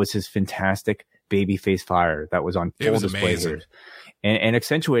technique, it was his fantastic babyface fire that was on full display here. And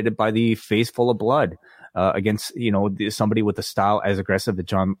accentuated by the face full of blood against, somebody with a style as aggressive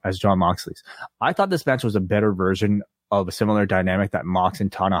as Jon Moxley's. I thought this match was a better version of a similar dynamic that Mox and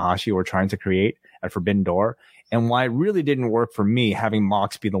Tanahashi were trying to create at Forbidden Door. And why it really didn't work for me, having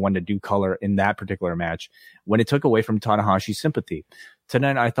Mox be the one to do color in that particular match, when it took away from Tanahashi's sympathy.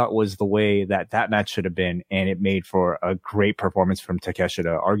 Tonight, I thought was the way that match should have been, and it made for a great performance from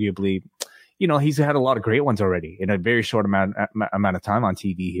Takeshita. Arguably, he's had a lot of great ones already in a very short amount of time on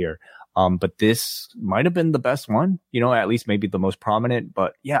TV here. But this might have been the best one, at least maybe the most prominent.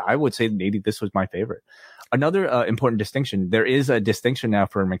 But yeah, I would say maybe this was my favorite. Another important distinction, there is a distinction now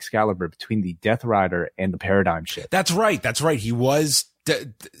for Excalibur between the Death Rider and the Paradigm Shift. That's right. He was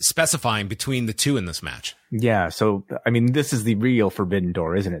specifying between the two in this match. Yeah. So, I mean, this is the real Forbidden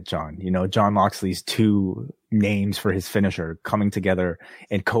Door, isn't it, John? Jon Moxley's two names for his finisher coming together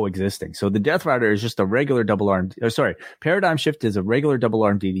and coexisting. So the Death Rider is just a regular Paradigm Shift is a regular double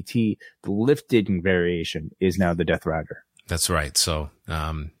arm DDT. The lifting variation is now the Death Rider. That's right. So,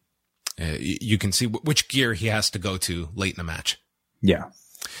 you can see which gear he has to go to late in the match. Yeah.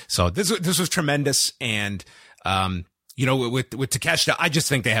 So this was tremendous. And, with Takeshita, I just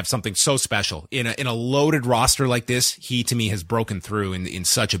think they have something so special in a loaded roster like this. He, to me, has broken through in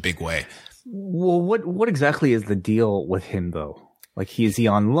such a big way. Well, what exactly is the deal with him though? Like, is he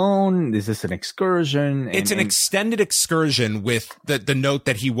on loan? Is this an excursion? It's an extended excursion with the note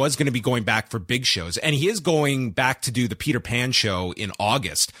that he was going to be going back for big shows. And he is going back to do the Peter Pan show in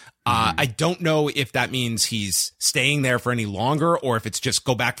August. I don't know if that means he's staying there for any longer or if it's just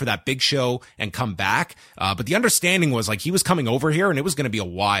go back for that big show and come back. But the understanding was like he was coming over here and it was going to be a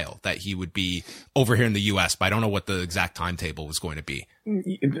while that he would be over here in the US, but I don't know what the exact timetable was going to be.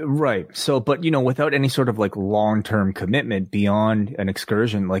 Right. So, but without any sort of like long-term commitment beyond an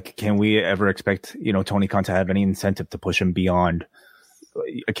excursion, like can we ever expect, Tony Khan to have any incentive to push him beyond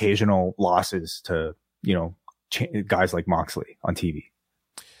occasional losses to, guys like Moxley on TV?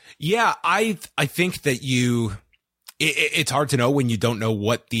 Yeah, I think that it's hard to know when you don't know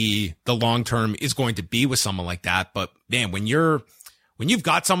what the long term is going to be with someone like that. But man, when you've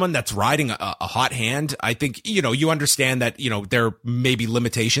got someone that's riding a hot hand, I think you understand that there may be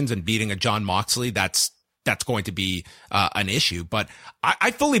limitations in beating a Jon Moxley. That's going to be an issue. But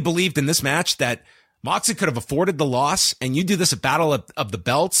I fully believed in this match that Moxley could have afforded the loss, and you do this at Battle of the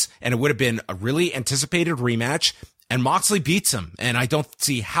Belts, and it would have been a really anticipated rematch. And Moxley beats him, and I don't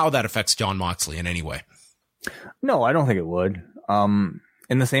see how that affects Jon Moxley in any way. No, I don't think it would. In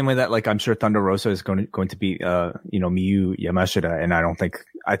the same way that, like, I'm sure Thunder Rosa is going to be, Miyu Yamashita, and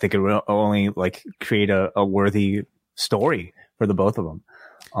I think it will only like create a worthy story for the both of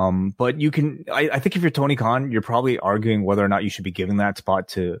them. But I think if you're Tony Khan, you're probably arguing whether or not you should be giving that spot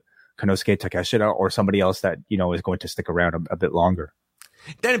to Konosuke Takeshita or somebody else that is going to stick around a bit longer.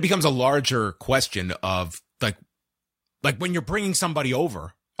 Then it becomes a larger question of like when you're bringing somebody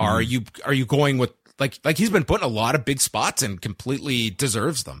over, are you going with like he's been put in a lot of big spots and completely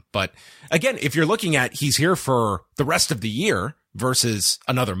deserves them. But again, if you're looking at he's here for the rest of the year versus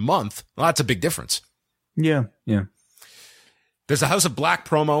another month, well, that's a big difference. Yeah. There's a House of Black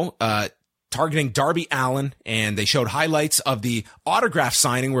promo targeting Darby Allin, and they showed highlights of the autograph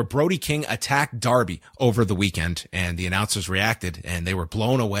signing where Brody King attacked Darby over the weekend, and the announcers reacted, and they were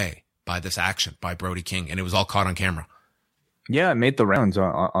blown away by this action by Brody King, and it was all caught on camera. Yeah, it made the rounds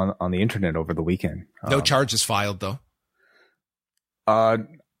on the internet over the weekend. No charges filed, though.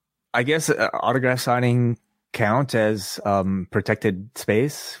 I guess autograph signing count as protected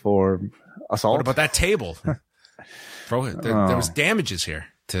space for assault. What about that table? Bro, there was damages here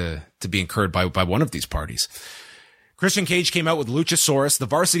to be incurred by one of these parties. Christian Cage came out with Luchasaurus. The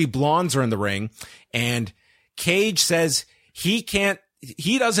Varsity Blondes are in the ring, and Cage says he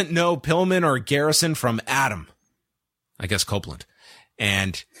doesn't know Pillman or Garrison from Adam. I guess Copeland.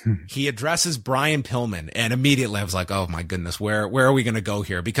 And he addresses Brian Pillman, and immediately I was like, oh my goodness, where are we going to go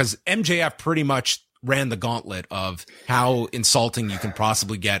here? Because MJF pretty much ran the gauntlet of how insulting you can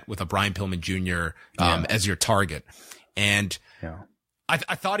possibly get with a Brian Pillman Jr. As your target. And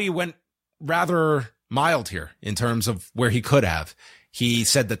I thought he went rather mild here in terms of where he could have. He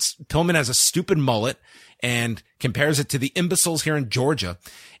said that Pillman has a stupid mullet and compares it to the imbeciles here in Georgia.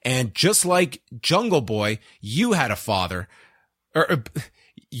 And just like Jungle Boy, you had a father who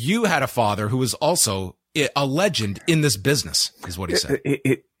was also a legend in this business, is what he said.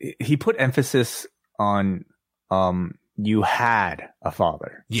 He put emphasis on you had a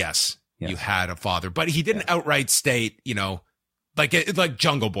father. Yes, you had a father, but he didn't outright state, like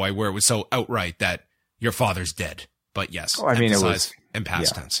Jungle Boy, where it was so outright that your father's dead. But yes, I mean, it was in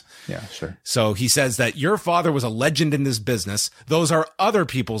past tense. Yeah, sure. So he says that your father was a legend in this business. Those are other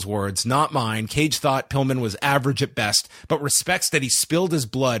people's words, not mine. Cage thought Pillman was average at best, but respects that he spilled his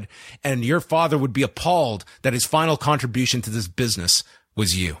blood, and your father would be appalled that his final contribution to this business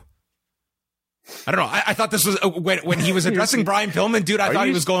was you. I don't know. I thought this was when he was addressing Brian Pillman, dude. I thought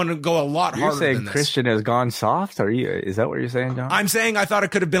he was going to go a lot harder than this. You're saying Christian has gone soft? Is that what you're saying, John? I'm saying I thought it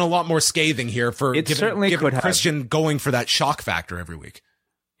could have been a lot more scathing here for given Christian going for that shock factor every week.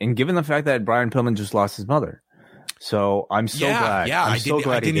 And given the fact that Brian Pillman just lost his mother, so I'm so glad. Yeah, I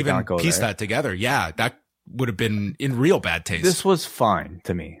didn't even piece that together. Yeah, that would have been in real bad taste. This was fine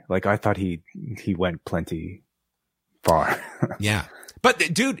to me. Like I thought he went plenty far. Yeah.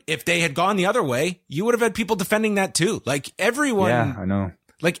 But dude, if they had gone the other way, you would have had people defending that too. Like everyone. Yeah, I know.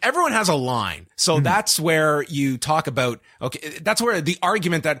 Like everyone has a line. So that's where you talk about, okay, that's where the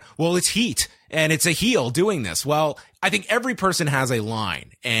argument that, well, it's heat and it's a heel doing this. Well, I think every person has a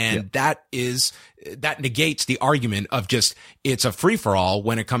line, and that negates the argument of just, it's a free for all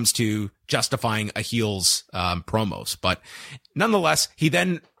when it comes to justifying a heel's, promos. But nonetheless, he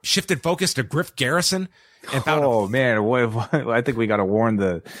then shifted focus to Griff Garrison. Man, I think we got to warn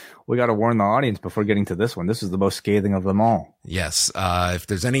the audience before getting to this one. This is the most scathing of them all. Yes. If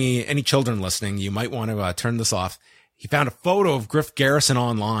there's any children listening, you might want to turn this off. He found a photo of Griff Garrison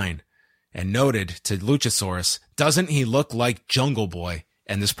online and noted to Luchasaurus, doesn't he look like Jungle Boy?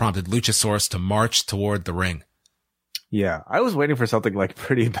 And this prompted Luchasaurus to march toward the ring. Yeah, I was waiting for something like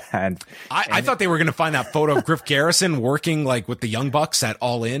pretty bad. I thought they were going to find that photo of Griff Garrison working like with the Young Bucks at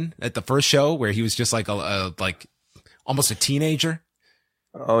All In at the first show, where he was just like like almost a teenager.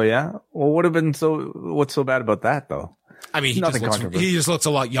 Oh yeah, well, what's so bad about that though? I mean, he just looks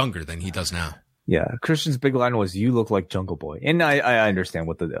a lot younger than he does now. Yeah, Christian's big line was, "You look like Jungle Boy," and I understand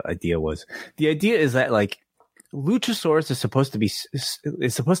what the idea was. The idea is that like Luchasaurus is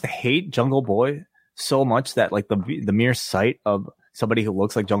supposed to hate Jungle Boy so much that like the mere sight of somebody who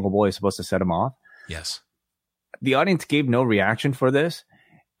looks like Jungle Boy is supposed to set him off. Yes. The audience gave no reaction for this.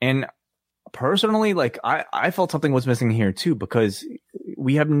 And personally, like I felt something was missing here too, because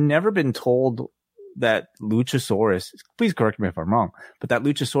we have never been told that Luchasaurus, please correct me if I'm wrong, but that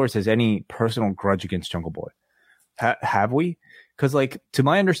Luchasaurus has any personal grudge against Jungle Boy. Have we? Because, like, to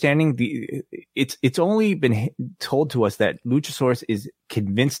my understanding, it's only been told to us that Luchasaurus is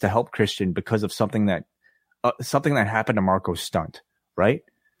convinced to help Christian because of something that happened to Marco's stunt, right?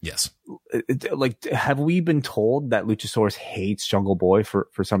 Yes. Like, have we been told that Luchasaurus hates Jungle Boy for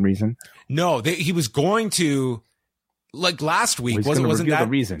some reason? No, he was going to, like last week, wasn't that the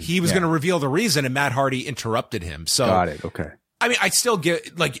reason? He was going to reveal the reason, and Matt Hardy interrupted him. So got it. Okay. I mean, I still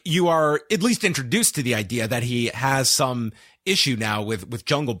get, like, you are at least introduced to the idea that he has some issue now with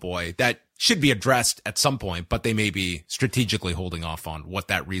Jungle Boy that should be addressed at some point, but they may be strategically holding off on what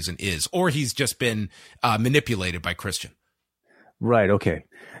that reason is, or he's just been manipulated by Christian. Right. Okay.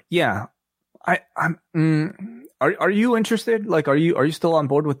 Yeah. Are you interested? Like, are you still on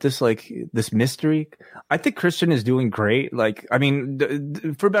board with this, like, this mystery? I think Christian is doing great. Like, I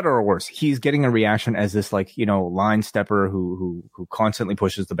mean, for better or worse, he's getting a reaction as this, like, you know, line stepper who constantly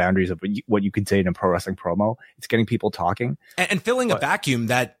pushes the boundaries of what you could say in a pro wrestling promo. It's getting people talking and filling a vacuum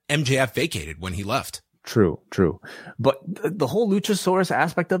that MJF vacated when he left. True. But the whole Luchasaurus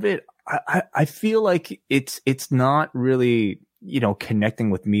aspect of it, I feel like it's not really, you know, connecting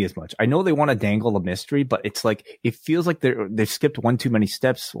with me as much. I know they want to dangle a mystery, but it's like, it feels like they've skipped one too many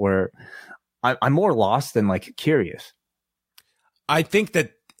steps where I'm more lost than, like, curious. I think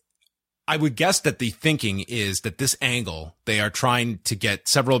that I would guess that the thinking is that this angle, they are trying to get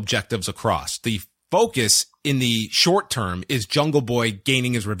several objectives across. The focus in the short term is Jungle Boy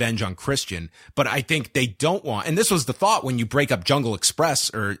gaining his revenge on Christian, but I think they don't want, and this was the thought when you break up Jungle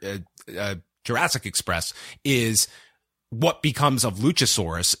Express or Jurassic Express, is what becomes of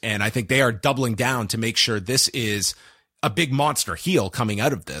Luchasaurus. And I think they are doubling down to make sure this is a big monster heel coming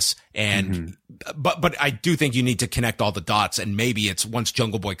out of this. And, but I do think you need to connect all the dots, and maybe it's once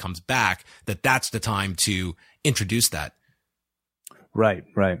Jungle Boy comes back, that's the time to introduce that. Right.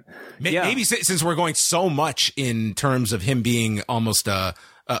 Maybe since we're going so much in terms of him being almost a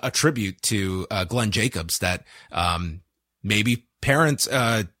tribute to Glenn Jacobs, that maybe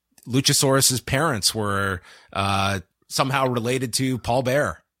Luchasaurus's parents were somehow related to Paul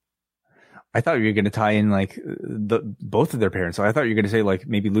Bearer. I thought you were going to tie in, like, both of their parents. So I thought you were going to say, like,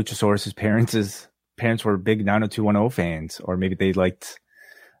 maybe Luchasaurus's parents were big 90210 fans, or maybe they liked.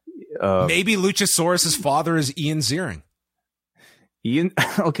 Maybe Luchasaurus's father is Ian Ziering. Ian.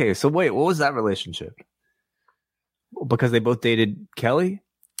 Okay, so wait, what was that relationship? Because they both dated Kelly.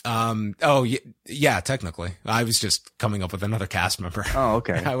 Yeah, technically. I was just coming up with another cast member. Oh,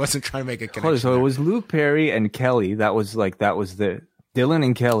 okay. I wasn't trying to make a connection. So it was Luke Perry and Kelly. That was the Dylan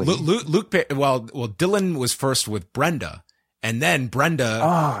and Kelly. Luke Perry. Well, Dylan was first with Brenda, and then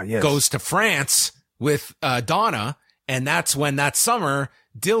Brenda goes to France with Donna, and that's when that summer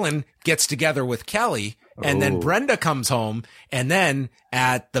Dylan gets together with Kelly, and then Brenda comes home, and then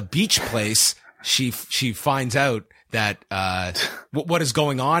at the beach place she finds out that what is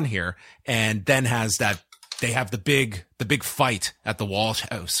going on here, and then they have the big fight at the Walsh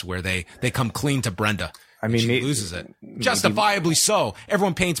house where they come clean to Brenda. I mean, she loses it. Justifiably so.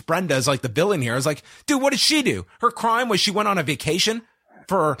 Everyone paints Brenda as, like, the villain here. I was like, dude, what did she do? Her crime was she went on a vacation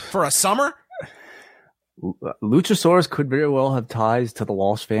for a summer? Luchasaurus could very well have ties to the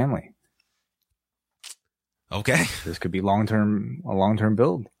Walsh family. Okay. This could be a long-term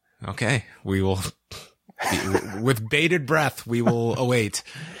build. Okay. We will, with bated breath, we will await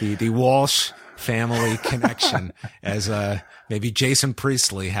the Walsh family connection as maybe Jason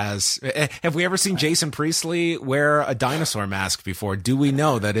Priestley has. Have we ever seen Jason Priestley wear a dinosaur mask before? Do we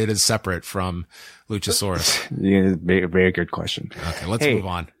know that it is separate from Luchasaurus? Yeah, very, very good question. Okay, let's move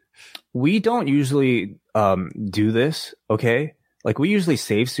on. We don't usually do this, okay? Like, we usually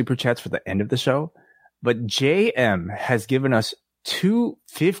save super chats for the end of the show, but JM has given us two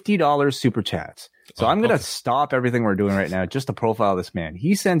 $50 super chats. So I'm going to stop everything we're doing right now just to profile this man.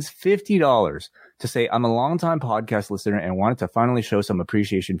 He sends $50 to say, I'm a longtime podcast listener and wanted to finally show some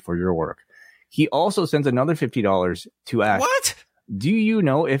appreciation for your work. He also sends another $50 to ask, what? Do you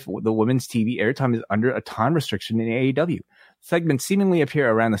know if the women's TV airtime is under a time restriction in AEW? Segments seemingly appear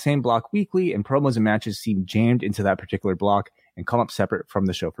around the same block weekly, and promos and matches seem jammed into that particular block and come up separate from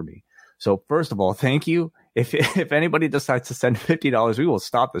the show for me. So first of all, thank you. If anybody decides to send $50, we will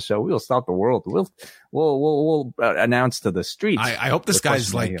stop the show. We will stop the world. We'll announce to the streets. I hope this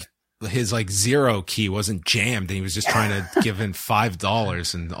guy's his zero key wasn't jammed and he was just trying to give in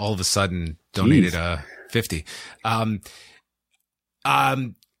 $5 and all of a sudden donated $50.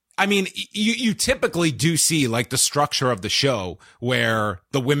 I mean, you typically do see, like, the structure of the show where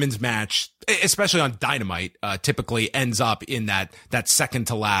the women's match, especially on Dynamite, typically ends up in that second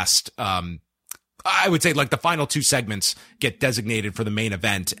to last, I would say, like, the final two segments get designated for the main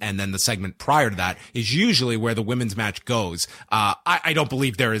event, and then the segment prior to that is usually where the women's match goes. I don't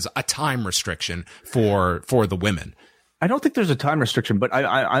believe there is a time restriction for the women. I don't think there's a time restriction, but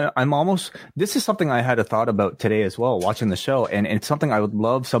I'm almost, this is something I had a thought about today as well, watching the show. And it's something I would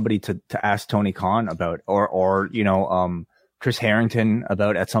love somebody to ask Tony Khan about, or, you know, Chris Harrington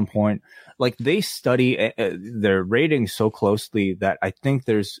about at some point. Like, they study their ratings so closely that I think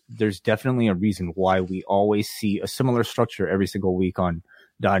there's definitely a reason why we always see a similar structure every single week on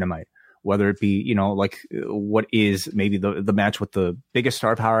Dynamite. Whether it be, you know, like, what is maybe the match with the biggest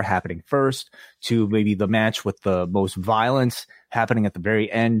star power happening first, to maybe the match with the most violence happening at the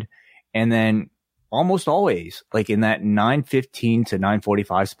very end. And then almost always, like, in that 9:15 to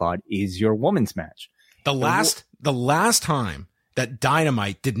 9:45 spot is your women's match. The the last time that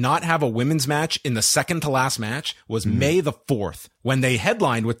Dynamite did not have a women's match in the second to last match was May the 4th, when they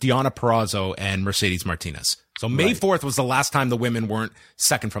headlined with Deonna Purrazzo and Mercedes Martinez. So May 4th was the last time the women weren't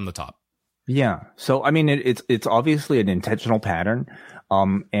second from the top. Yeah. So, I mean, it's obviously an intentional pattern.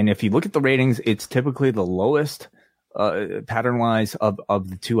 And if you look at the ratings, it's typically the lowest, pattern wise of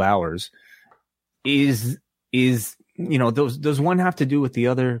the 2 hours. Is, does one have to do with the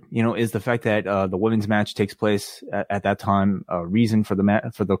other? Is the fact that, the women's match takes place at that time a reason for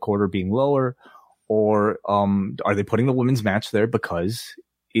the quarter being lower? Or, are they putting the women's match there because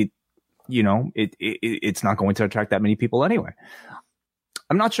it's not going to attract that many people anyway?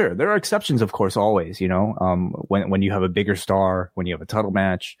 I'm not sure. There are exceptions, of course, always, when you have a bigger star, when you have a title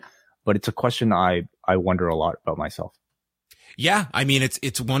match, but it's a question I wonder a lot about myself. Yeah. I mean,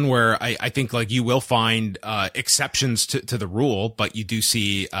 it's one where I think like you will find, exceptions to the rule, but you do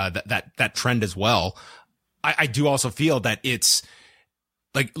see, that trend as well. I do also feel that it's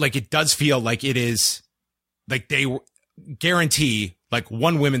like it does feel like it is like they guarantee like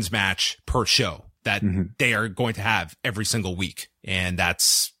one women's match per show that they are going to have every single week. And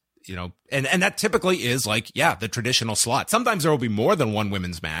that's, and that typically is like, the traditional slot. Sometimes there will be more than one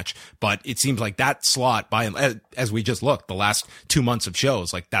women's match, but it seems like that slot as we just looked, the last 2 months of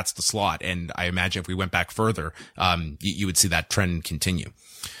shows, like that's the slot. And I imagine if we went back further, you would see that trend continue.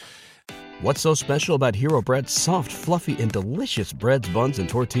 What's so special about Hero Bread's soft, fluffy, and delicious breads, buns, and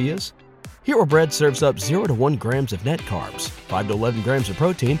tortillas? Hero Bread serves up 0 to 1 grams of net carbs, 5 to 11 grams of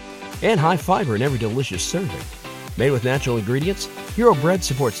protein, and high fiber in every delicious serving. Made with natural ingredients, Hero Bread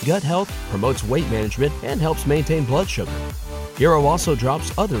supports gut health, promotes weight management, and helps maintain blood sugar. Hero also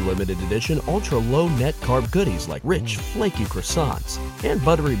drops other limited edition ultra-low net carb goodies like rich, flaky croissants and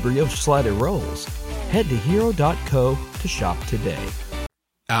buttery brioche slider rolls. Head to hero.co to shop today.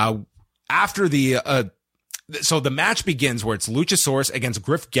 After so the match begins where it's Luchasaurus against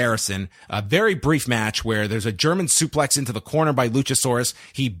Griff Garrison, a very brief match where there's a German suplex into the corner by Luchasaurus.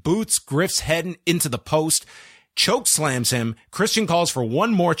 He boots Griff's head into the post, choke slams him. Christian calls for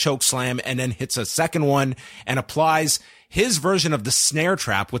one more choke slam and then hits a second one and applies his version of the snare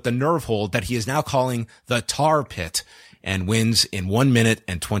trap with the nerve hold that he is now calling the tar pit, and wins in 1 minute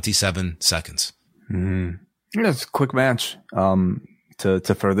and 27 seconds. It's a quick match,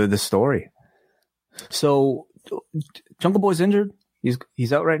 to further the story. So, Jungle Boy's injured.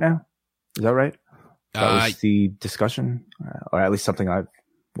 He's out right now. Is that right? That was the discussion, or at least something I've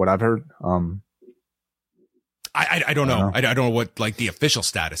heard. I don't know. I don't know what like the official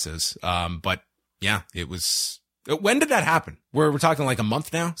status is. But yeah, it was. When did that happen? We're talking like a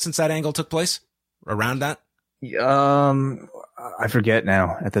month now since that angle took place. Around that. I forget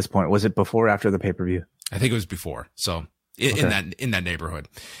now. At this point, was it before or after the pay-per-view? I think it was before. So in that neighborhood.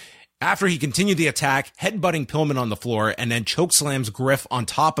 After he continued the attack, headbutting Pillman on the floor, and then chokeslams Griff on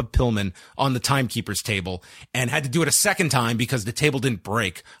top of Pillman on the timekeeper's table, and had to do it a second time because the table didn't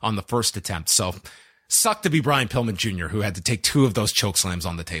break on the first attempt. So, sucked to be Brian Pillman Jr., who had to take 2 of those chokeslams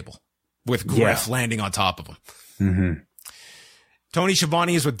on the table, with Griff landing on top of him. Mm-hmm. Tony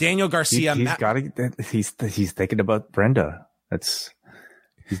Schiavone is with Daniel Garcia. He's thinking about Brenda.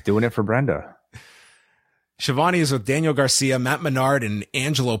 He's doing it for Brenda. Schiavone is with Daniel Garcia, Matt Menard, and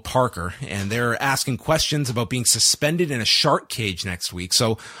Angelo Parker, and they're asking questions about being suspended in a shark cage next week.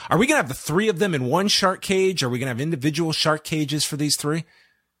 So are we going to have the 3 of them in one shark cage? Are we going to have individual shark cages for these 3?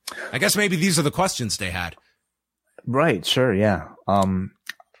 I guess maybe these are the questions they had. Right. Sure. Yeah. I'm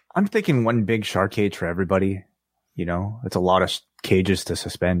thinking one big shark cage for everybody. It's a lot of cages to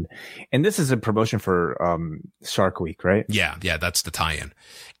suspend. And this is a promotion for Shark Week, right? Yeah, that's the tie-in.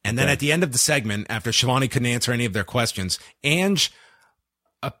 And then at the end of the segment, after Schiavone couldn't answer any of their questions, Ange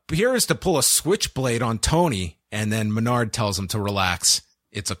appears to pull a switchblade on Tony, and then Menard tells him to relax.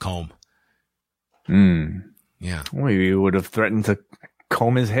 It's a comb. Yeah. Well, you would have threatened to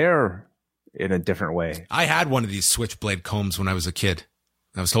comb his hair in a different way. I had one of these switchblade combs when I was a kid.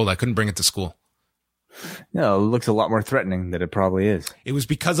 I was told I couldn't bring it to school. No, it looks a lot more threatening than it probably is. It was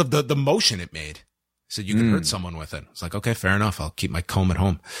because of the motion it made. Said you could hurt someone with it. It's like, okay, fair enough. I'll keep my comb at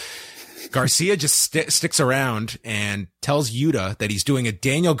home. Garcia just sticks around and tells Yuta that he's doing a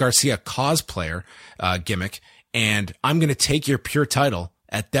Daniel Garcia cosplayer gimmick, and I'm going to take your pure title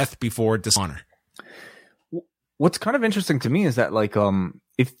at Death Before Dishonor. What's kind of interesting to me is that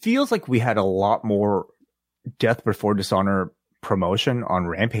it feels like we had a lot more Death Before Dishonor promotion on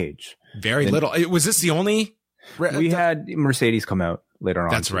Rampage. Very little. Was this the only? We had Mercedes come out later on.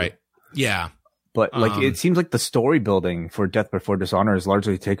 That's right. Yeah. But it seems like the story building for Death Before Dishonor is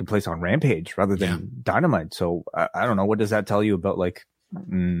largely taking place on Rampage rather than Dynamite. So I don't know. What does that tell you about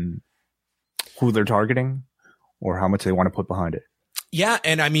who they're targeting, or how much they want to put behind it. Yeah.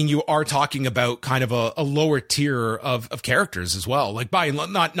 And I mean, you are talking about kind of a lower tier of characters as well. Like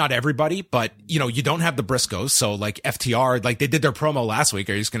not everybody, but you don't have the Briscoes. So like FTR, like they did their promo last week.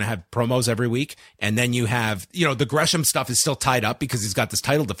 Are you just going to have promos every week? And then you have, the Gresham stuff is still tied up because he's got this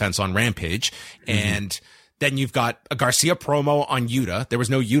title defense on Rampage. And then you've got a Garcia promo on Yuta. There was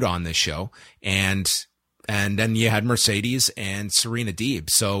no Yuta on this show. And then you had Mercedes and Serena Deeb.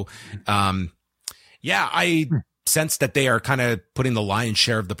 So, I sense that they are kind of putting the lion's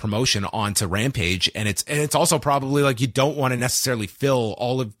share of the promotion onto Rampage. And it's also probably like you don't want to necessarily fill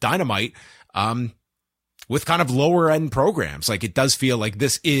all of Dynamite, with kind of lower end programs. Like it does feel like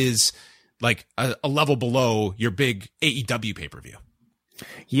this is like a level below your big AEW pay-per-view.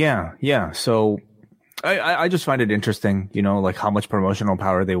 Yeah. Yeah. So I just find it interesting, like how much promotional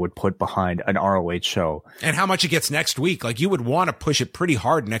power they would put behind an ROH show. And how much it gets next week. Like you would want to push it pretty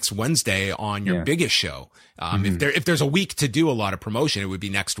hard next Wednesday on your biggest show. If there's a week to do a lot of promotion, it would be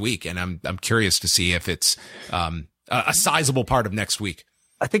next week. And I'm curious to see if it's a sizable part of next week.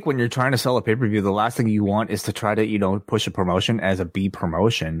 I think when you're trying to sell a pay-per-view, the last thing you want is to try to, push a promotion as a B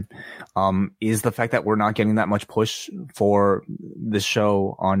promotion. Is the fact that we're not getting that much push for the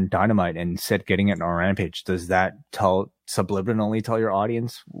show on Dynamite and instead getting it on Rampage. Does that subliminally tell your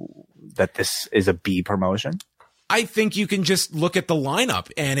audience that this is a B promotion? I think you can just look at the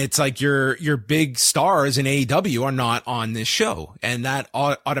lineup and it's like your big stars in AEW are not on this show. And that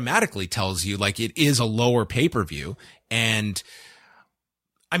automatically tells you like it is a lower pay-per-view. And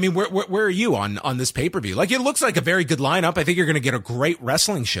I mean, where are you on this pay-per-view? Like, it looks like a very good lineup. I think you're going to get a great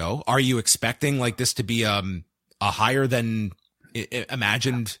wrestling show. Are you expecting like this to be a higher than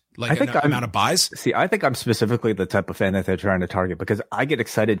imagined amount of buys? See, I think I'm specifically the type of fan that they're trying to target because I get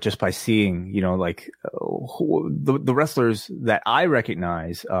excited just by seeing, the wrestlers that I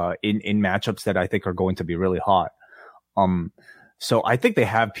recognize in matchups that I think are going to be really hot. So I think they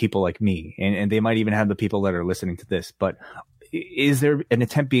have people like me, and they might even have the people that are listening to this, but is there an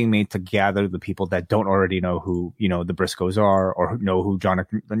attempt being made to gather the people that don't already know who, the Briscoes are or know who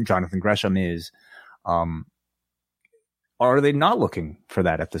Jonathan Gresham is? Or are they not looking for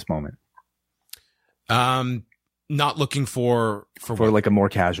that at this moment? Not looking for like a more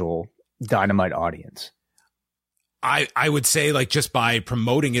casual Dynamite audience. I would say like just by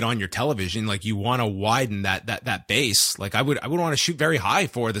promoting it on your television, like you want to widen that base. Like I would want to shoot very high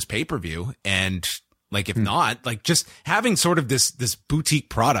for this pay-per-view. And like, if not, like just having sort of this boutique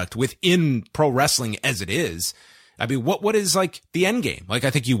product within pro wrestling as it is. I mean, what is like the end game? Like, I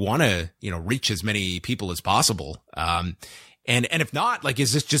think you want to, reach as many people as possible. And if not, like,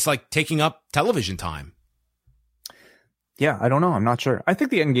 is this just like taking up television time? Yeah, I don't know. I'm not sure. I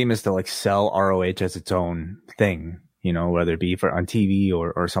think the end game is to like sell ROH as its own thing, whether it be on TV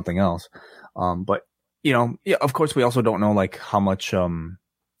or something else. But of course we also don't know like how much,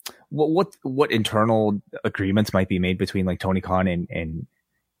 what internal agreements might be made between like Tony Khan and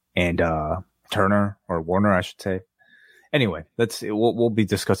Turner or Warner, I should say. Anyway, we'll be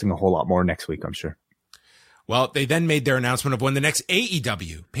discussing a whole lot more next week, I'm sure. Well, they then made their announcement of when the next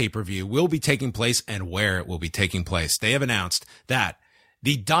AEW pay-per-view will be taking place and where it will be taking place. They have announced that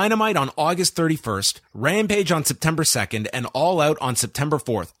the Dynamite on August 31st, Rampage on September 2nd, and All Out on September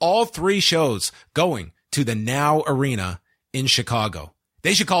 4th. All three shows going to the Now Arena in Chicago.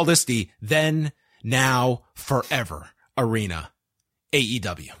 They should call this the Then, Now, Forever Arena,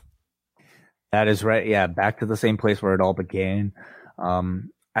 AEW. That is right. Yeah, back to the same place where it all began.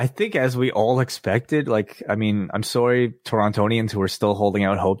 I think as we all expected, like, I mean, I'm sorry, Torontonians who are still holding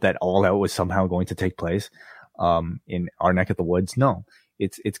out hope that All Out was somehow going to take place in our neck of the woods. No,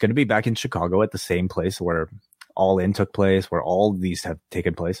 it's going to be back in Chicago at the same place where All In took place, where all these have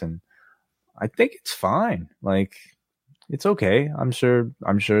taken place. And I think it's fine. Like, it's okay. I'm sure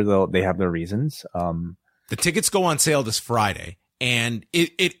they have their reasons. The tickets go on sale this Friday, and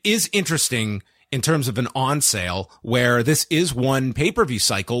it is interesting in terms of an on sale where this is one pay-per-view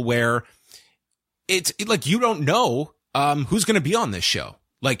cycle where it's like you don't know who's going to be on this show.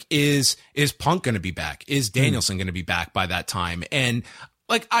 Like, is Punk going to be back? Is Danielson going to be back by that time? And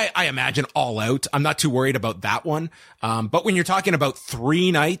like, I imagine All Out. I'm not too worried about that one. But when you're talking about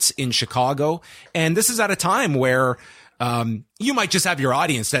 3 nights in Chicago, and this is at a time where you might just have your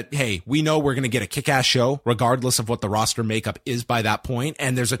audience that, hey, we know we're going to get a kick-ass show regardless of what the roster makeup is by that point.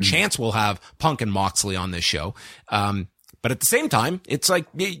 And there's a chance we'll have Punk and Moxley on this show. But at the same time, it's like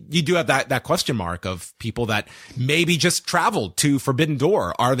you do have that question mark of people that maybe just traveled to Forbidden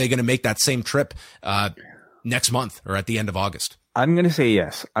Door. Are they going to make that same trip next month or at the end of August? I'm going to say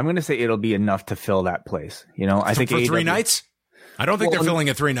yes. I'm going to say it'll be enough to fill that place. I think for 3 nights. I don't think they're filling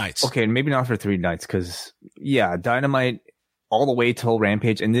it 3 nights. Okay, maybe not for 3 nights because, Dynamite all the way till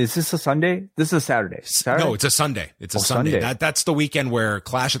Rampage. And is this a Sunday? This is a Saturday. No, it's a Sunday. It's a Sunday. That's the weekend where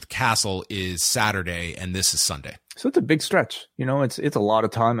Clash at the Castle is Saturday and this is Sunday. So it's a big stretch. It's a lot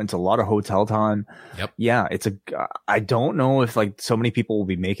of time. It's a lot of hotel time. Yep. Yeah, I don't know if like so many people will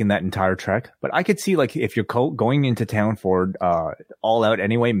be making that entire trek, but I could see like if you're going into town for All Out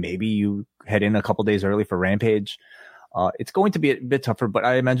anyway, maybe you head in a couple days early for Rampage. It's going to be a bit tougher, but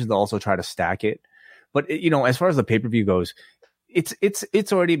I imagine they'll also try to stack it. But as far as the pay-per-view goes,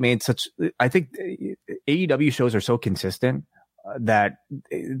 it's already made such. I think AEW shows are so consistent that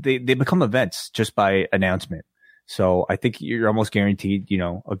they become events just by announcement. So I think you're almost guaranteed,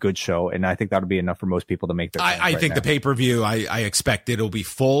 a good show, and I think that'll be enough for most people to make their. I think the pay-per-view, I expect it'll be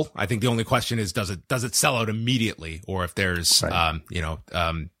full. I think the only question is, does it sell out immediately, or if there's,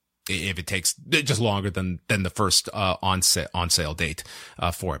 if it takes just longer than the first on sale date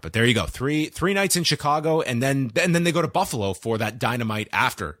for it. But there you go, three nights in Chicago, and then they go to Buffalo for that Dynamite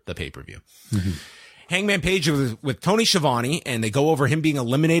after the pay-per-view. Mm-hmm. Hangman Page with Tony Schiavone, and they go over him being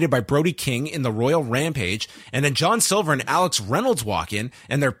eliminated by Brody King in the Royal Rampage. And then John Silver and Alex Reynolds walk in,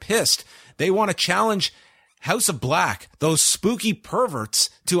 and they're pissed. They want to challenge House of Black, those spooky perverts,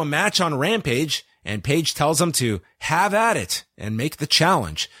 to a match on Rampage. And Page tells them to have at it and make the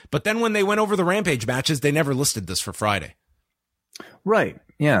challenge. But then when they went over the Rampage matches, they never listed this for Friday. Right.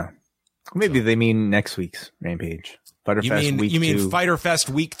 Yeah. Maybe they mean next week's Rampage. Fyter Fest week 2. You mean Fyter Fest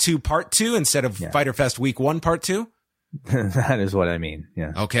week 2 part 2 instead of Fyter Fest week 1 part 2? That is what I mean.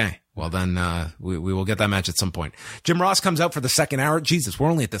 Yeah. Okay. Well, then, we will get that match at some point. Jim Ross comes out for the second hour. Jesus, we're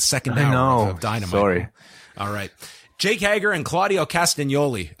only at the second hour of Dynamite. Sorry. All right. Jake Hager and Claudio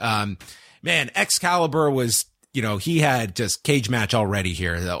Castagnoli. Man, Excalibur was, he had just cage match already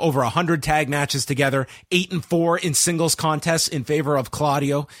here. Over 100 tag matches together, 8-4 in singles contests in favor of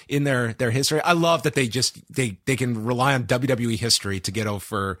Claudio in their history. I love that they can rely on WWE history to get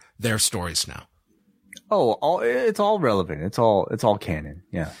over their stories now. Oh, it's all relevant. It's all canon.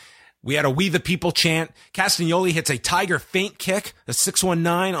 Yeah. We had a We the People chant. Castagnoli hits a Tiger feint kick, a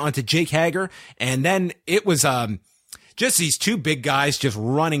 619 onto Jake Hager. And then it was, just these two big guys just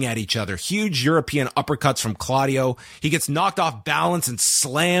running at each other. Huge European uppercuts from Claudio. He gets knocked off balance and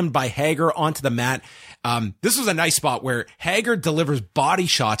slammed by Hager onto the mat. This was a nice spot where Hager delivers body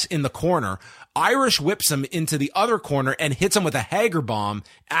shots in the corner. Irish whips him into the other corner and hits him with a Hager bomb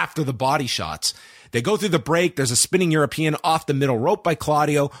after the body shots. They go through the break. There's a spinning European off the middle rope by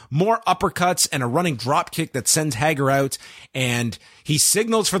Claudio, more uppercuts and a running drop kick that sends Hager out. And he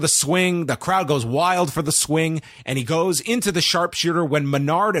signals for the swing. The crowd goes wild for the swing, and he goes into the sharpshooter when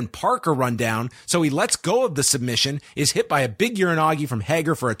Menard and Parker run down. So he lets go of the submission, is hit by a big Uranagi from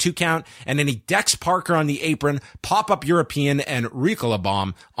Hager for a 2 count, and then he decks Parker on the apron, pop-up European, and Ricola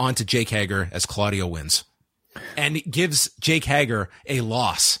bomb onto Jake Hager as Claudio wins. And it gives Jake Hager a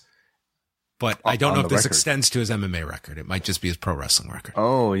loss. But I don't know if this extends to his MMA record. It might just be his pro wrestling record.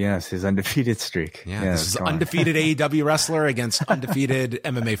 Oh, yes, his undefeated streak. Yeah, this is undefeated AEW wrestler against undefeated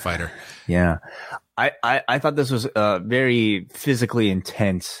MMA fighter. Yeah. I thought this was very physically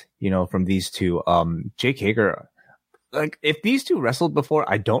intense, from these two. Jake Hager, like, if these two wrestled before,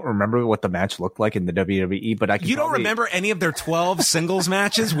 I don't remember what the match looked like in the WWE, but I can. You don't remember any of their 12 singles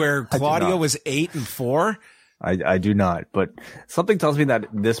matches where Claudio was 8-4? I do not, but something tells me that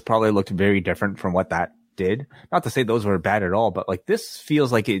this probably looked very different from what that did. Not to say those were bad at all, but like this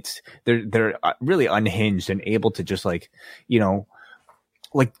feels like they're really unhinged and able to just like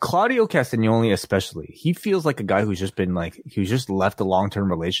Claudio Castagnoli especially. He feels like a guy who's just left a long-term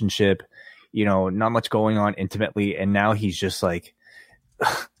relationship, not much going on intimately, and now he's just like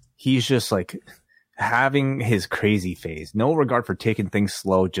having his crazy phase, no regard for taking things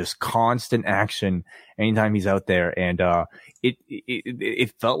slow, just constant action anytime he's out there. And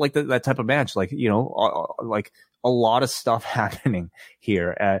it felt like that type of match, like a lot of stuff happening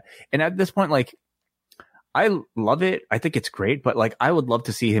here. And at this point, like, I love it. I think it's great, but like, I would love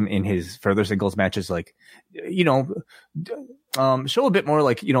to see him in his further singles matches, like, show a bit more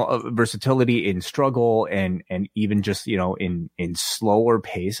like, versatility in struggle and even just, in slower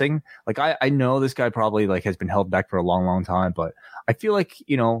pacing. Like, I know this guy probably like has been held back for a long, long time, but I feel like,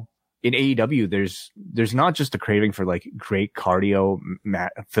 in AEW, there's not just a craving for like great cardio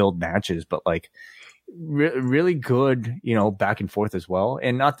filled matches, but like really good, back and forth as well.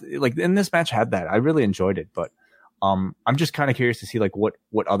 And not like, and this match had that. I really enjoyed it, but I'm just kind of curious to see like what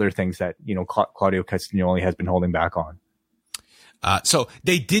other things that, Claudio Castagnoli has been holding back on. So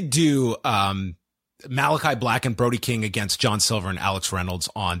they did do, Malachi Black and Brody King against John Silver and Alex Reynolds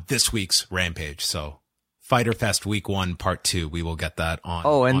on this week's Rampage. So Fyter Fest Week 1 Part 2. We will get that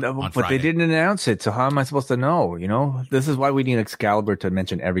on. But Friday. they didn't announce it, so how am I supposed to know? You know, this is why we need Excalibur to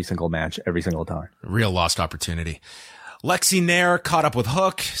mention every single match every single time. Real lost opportunity. Lexi Nair caught up with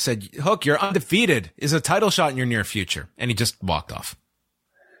Hook, said, Hook, you're undefeated. Is a title shot in your near future? And he just walked off.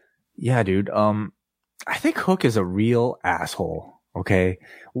 Yeah, dude. I think Hook is a real asshole. Okay.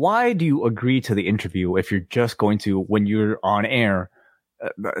 Why do you agree to the interview if you're just going to, when you're on air,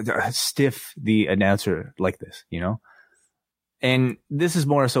 stiff the announcer like this, you know? And this is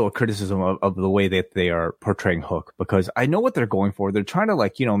more so a criticism of the way that they are portraying Hook, because I know what they're going for. They're trying to,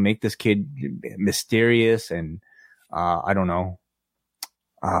 like, you know, make this kid mysterious and, I don't know,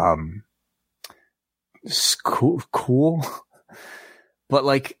 cool. But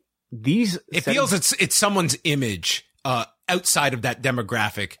like it feels it's someone's image, outside of that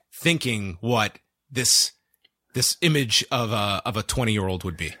demographic, thinking what this image of a 20-year-old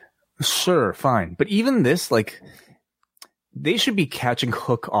would be. Sure, fine. But even this, like, they should be catching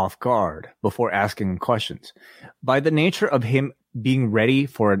Hook off guard before asking him questions. By the nature of him being ready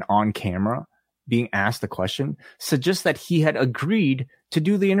for an on-camera, being asked a question, suggests that he had agreed to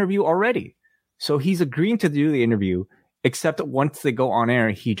do the interview already. So he's agreeing to do the interview, except once they go on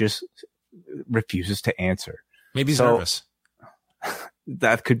air, he just refuses to answer. Maybe he's nervous.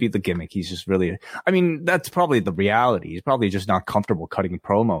 That could be the gimmick. He's just really, I mean, that's probably the reality. He's probably just not comfortable cutting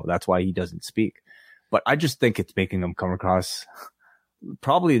promo. That's why he doesn't speak. But I just think it's making them come across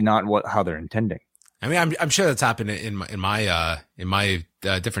probably not how they're intending. I mean, I'm sure that's happened in my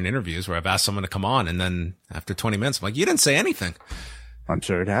different interviews where I've asked someone to come on, and then after 20 minutes, I'm like, you didn't say anything. I'm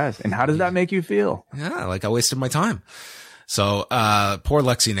sure it has. And how does that make you feel? Yeah, like I wasted my time. So, poor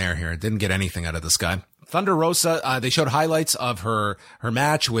Lexi Nair here. Didn't get anything out of this guy. Thunder Rosa, they showed highlights of her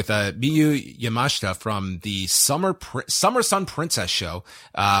match with Miyu Yamashita from the Summer Sun Princess show,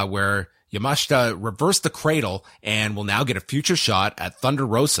 where Yamashita reversed the cradle and will now get a future shot at Thunder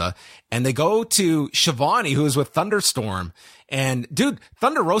Rosa. And they go to Shivani, who is with Thunderstorm. And dude,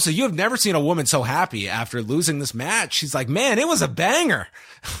 Thunder Rosa, you have never seen a woman so happy after losing this match. She's like, man, it was a banger.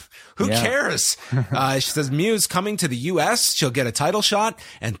 Who cares? She says Mew's coming to the U.S. She'll get a title shot,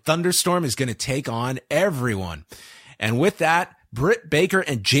 and Thunderstorm is going to take on everyone. And with that, Britt Baker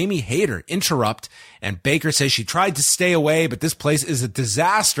and Jamie Hayter interrupt, and Baker says she tried to stay away, but this place is a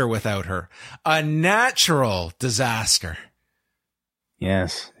disaster without her. A natural disaster.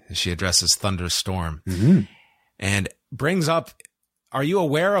 Yes. She addresses Thunderstorm. Mm-hmm. And brings up, are you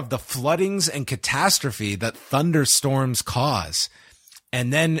aware of the floodings and catastrophe that thunderstorms cause?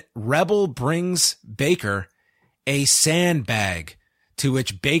 And then Rebel brings Baker a sandbag, to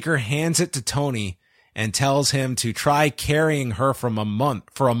which Baker hands it to Tony and tells him to try carrying her for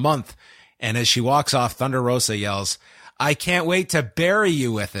a month. And as she walks off, Thunder Rosa yells, I can't wait to bury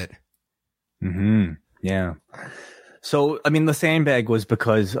you with it. Mm-hmm. Yeah. So, I mean, the sandbag was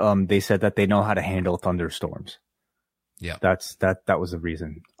because they said that they know how to handle thunderstorms. Yeah. That was the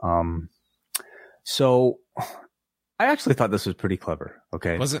reason. So I actually thought this was pretty clever.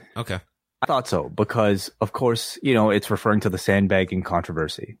 Okay. Was it? Okay. I thought so because, of course, you know, it's referring to the sandbagging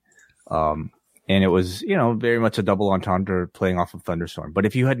controversy. And it was, you know, very much a double entendre playing off of Thunderstorm. But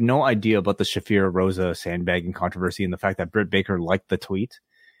if you had no idea about the Shafira Rosa sandbagging controversy and the fact that Britt Baker liked the tweet,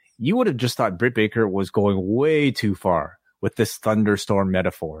 you would have just thought Britt Baker was going way too far with this thunderstorm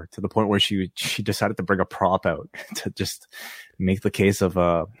metaphor, to the point where she decided to bring a prop out to just make the case of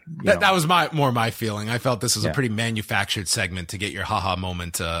that was my feeling. I felt this was a pretty manufactured segment to get your haha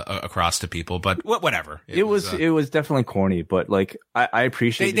moment across to people, but whatever. It was definitely corny, but like I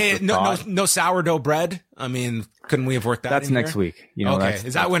appreciate no sourdough bread. I mean, couldn't we have worked that? That's in next here? week. You know, okay.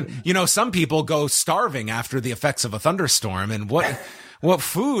 Is that when, you know, some people go starving after the effects of a thunderstorm, and what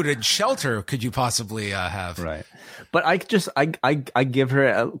food and shelter could you possibly have? Right. But I give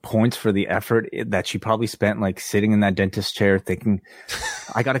her points for the effort that she probably spent, like sitting in that dentist chair thinking,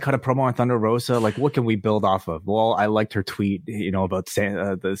 I got to cut a promo on Thunder Rosa. Like, what can we build off of? Well, I liked her tweet, you know, about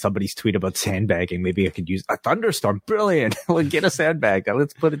somebody's tweet about sandbagging. Maybe I could use a thunderstorm. Brilliant. Let's get a sandbag.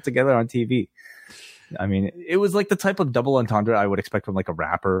 Let's put it together on TV. I mean, it was like the type of double entendre I would expect from like a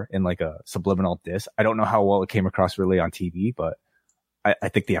rapper in like a subliminal diss. I don't know how well it came across really on TV, but I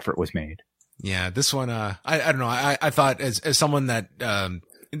think the effort was made. Yeah, this one, I don't know. I thought as someone that,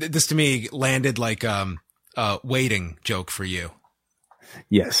 this to me landed like, waiting joke for you.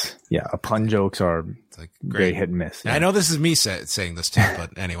 Yes. Yeah. Pun jokes are it's like great hit and miss. Yeah. I know this is me saying this too,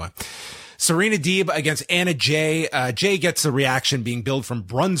 but anyway. Serena Deeb against Anna Jay. Jay gets the reaction being billed from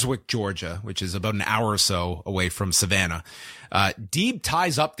Brunswick, Georgia, which is about an hour or so away from Savannah. Deeb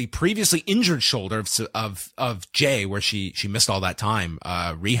ties up the previously injured shoulder of Jay, where she missed all that time,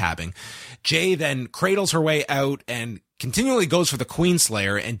 rehabbing. Jay then cradles her way out and continually goes for the Queen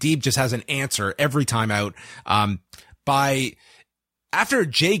Slayer, and Deeb just has an answer every time out. After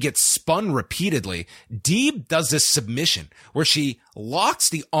Jay gets spun repeatedly, Deeb does this submission where she locks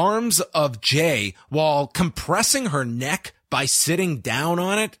the arms of Jay while compressing her neck by sitting down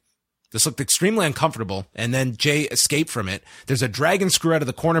on it. This looked extremely uncomfortable, and then Jay escaped from it. There's a dragon screw out of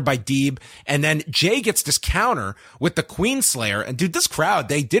the corner by Deeb, and then Jay gets this counter with the Queen Slayer. And dude, this crowd,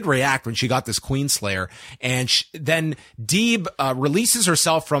 they did react when she got this Queen Slayer. And then Deeb releases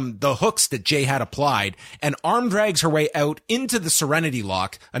herself from the hooks that Jay had applied and arm drags her way out into the Serenity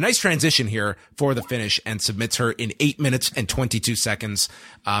Lock. A nice transition here for the finish, and submits her in 8 minutes and 22 seconds.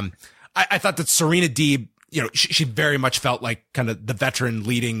 I thought that Serena Deeb, you know, she very much felt like kind of the veteran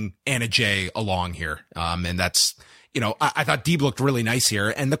leading Anna Jay along here. And that's, you know, I thought Deeb looked really nice here,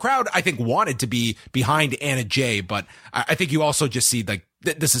 and the crowd, I think, wanted to be behind Anna Jay, but I think you also just see like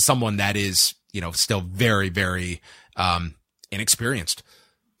this is someone that is, you know, still very, very, inexperienced.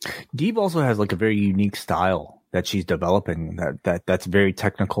 Deeb also has like a very unique style that she's developing that's very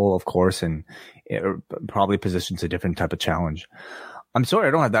technical, of course, and it probably positions a different type of challenge. I'm sorry,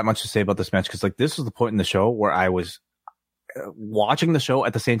 I don't have that much to say about this match, because like this was the point in the show where I was watching the show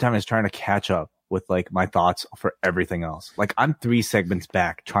at the same time as trying to catch up with like my thoughts for everything else. Like I'm 3 segments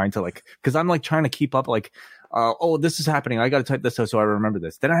back trying to like, because I'm like trying to keep up like, oh, this is happening. I got to type this out so I remember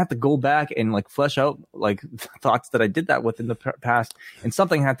this. Then I have to go back and like flesh out like thoughts that I did that with in the past, and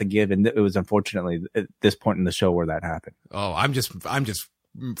something had to give. And it was unfortunately at this point in the show where that happened. Oh, I'm just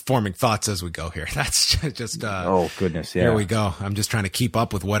forming thoughts as we go here. That's just oh goodness, yeah. Here we go. I'm just trying to keep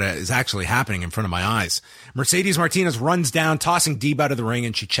up with what is actually happening in front of my eyes. Mercedes Martinez runs down, tossing Deeb out of the ring,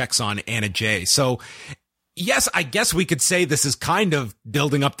 and she checks on Anna Jay. So yes, I guess we could say this is kind of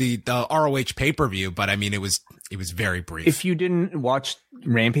building up the ROH pay-per-view, but I mean, it was very brief. If you didn't watch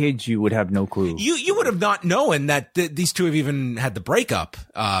Rampage, you would have no clue. You would have not known that these two have even had the breakup.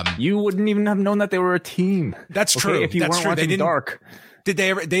 You wouldn't even have known that they were a team. That's true. If you weren't watching Dark. Did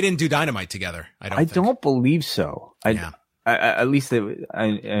they ever? They didn't do Dynamite together. I don't believe so. At least they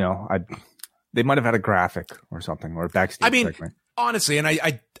might have had a graphic or something, or a backstage. I mean, segment. Honestly, and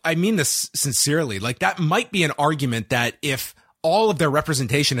I mean this sincerely. Like that might be an argument that if all of their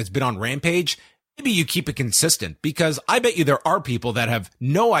representation has been on Rampage, maybe you keep it consistent, because I bet you there are people that have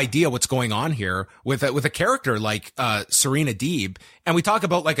no idea what's going on here with a character like Serena Deeb. And we talk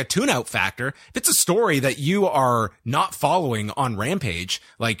about like a tune-out factor. If it's a story that you are not following on Rampage,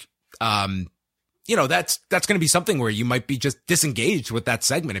 like, you know, that's going to be something where you might be just disengaged with that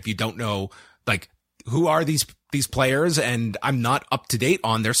segment if you don't know, like, who are these players, and I'm not up to date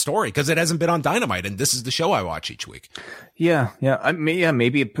on their story because it hasn't been on Dynamite, and this is the show I watch each week. Yeah.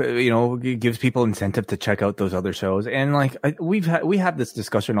 Maybe it gives people incentive to check out those other shows, and like we have this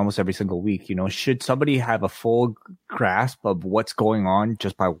discussion almost every single week. You know, should somebody have a full grasp of what's going on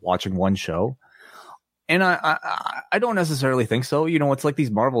just by watching one show? And I don't necessarily think so. You know, it's like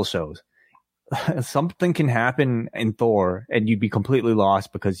these Marvel shows. Something can happen in Thor and you'd be completely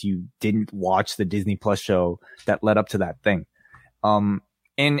lost because you didn't watch the Disney Plus show that led up to that thing. And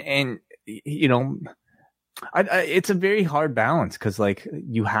you know, it's a very hard balance, because like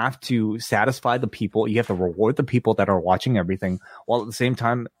you have to satisfy the people, you have to reward the people that are watching everything, while at the same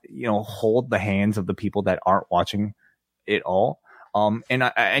time, you know, hold the hands of the people that aren't watching it all.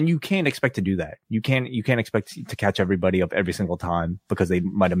 And you can't expect to do that. You can't expect to catch everybody up every single time because they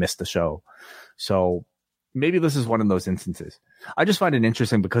might have missed the show. So maybe this is one of those instances. I just find it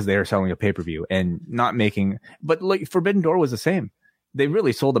interesting because they are selling a pay-per-view and not making, but like Forbidden Door was the same. They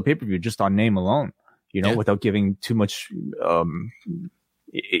really sold the pay-per-view just on name alone, you know, without giving too much,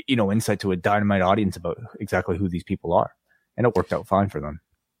 you know, insight to a Dynamite audience about exactly who these people are. And it worked out fine for them.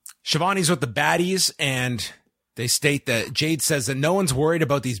 Shivani's with the baddies, and they state that Jade says that no one's worried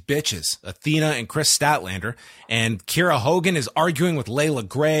about these bitches, Athena and Chris Statlander, and Kiera Hogan is arguing with Layla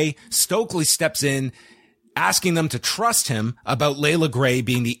Gray. Stokely steps in, asking them to trust him about Layla Gray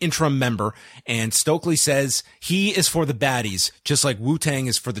being the interim member, and Stokely says he is for the baddies, just like Wu-Tang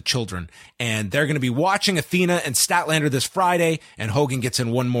is for the children. And they're going to be watching Athena and Statlander this Friday, and Hogan gets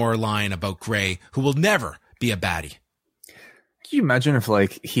in one more line about Gray, who will never be a baddie. Can you imagine if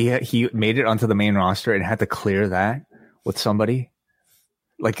like he made it onto the main roster and had to clear that with somebody?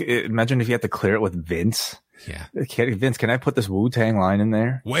 Like, imagine if you had to clear it with Vince. Yeah. Vince, can I put this Wu-Tang line in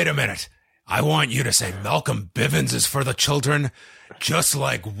there? Wait a minute. I want you to say Malcolm Bivens is for the children, just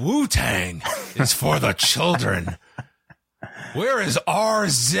like Wu-Tang is for the children. Where is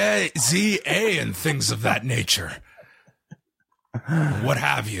RZA and things of that nature? What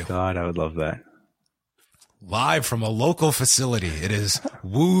have you? God, I would love that. Live from a local facility, it is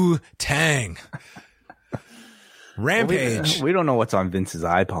Wu-Tang. Rampage. Well, we don't know what's on Vince's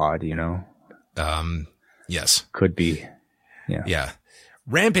iPod, you know? Yes. Could be. Yeah.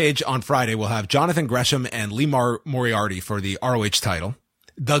 Rampage on Friday will have Jonathan Gresham and Lee Moriarty for the ROH title.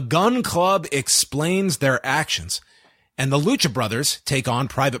 The Gun Club explains their actions. And the Lucha Brothers take on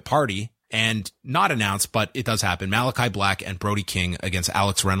Private Party, and not announced, but it does happen, Malachi Black and Brody King against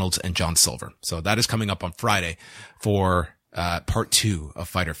Alex Reynolds and John Silver. So that is coming up on Friday for part 2 of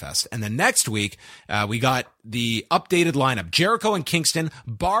Fyter Fest. And then next week, we got the updated lineup. Jericho and Kingston,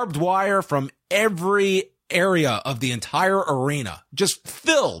 barbed wire from every area of the entire arena, just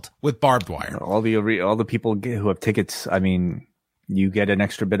filled with barbed wire. All the people who have tickets, I mean, you get an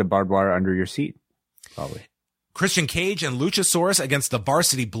extra bit of barbed wire under your seat, probably. Christian Cage and Luchasaurus against the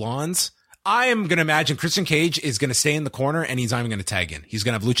Varsity Blondes. I am going to imagine Christian Cage is going to stay in the corner and he's not even going to tag in. He's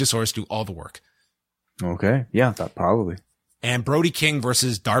going to have Luchasaurus do all the work. Okay. Yeah, that probably. And Brody King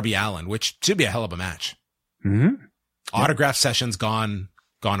versus Darby Allin, which should be a hell of a match. Mm-hmm. Autograph sessions gone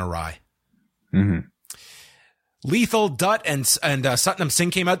awry. Mm-hmm. Lethal, Dutt, and Satnam Singh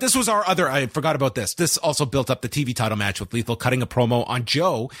came out. This was I forgot about this. This also built up the TV title match with Lethal cutting a promo on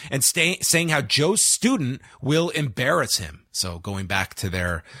Joe and saying how Joe's student will embarrass him. So going back to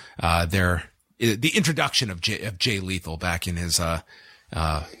the introduction of Jay Lethal back in his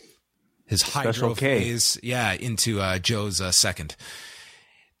hydro phase. Yeah, into Joe's second.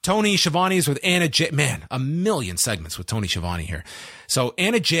 Tony Schiavone's with Anna Jay. Man, a million segments with Tony Schiavone here. So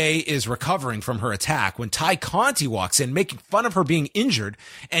Anna Jay is recovering from her attack when Ty Conti walks in, making fun of her being injured.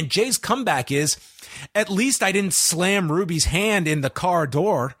 And Jay's comeback is, at least I didn't slam Ruby's hand in the car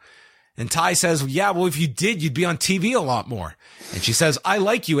door. And Ty says, yeah, well, if you did, you'd be on TV a lot more. And she says, I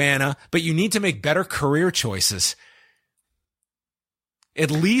like you, Anna, but you need to make better career choices.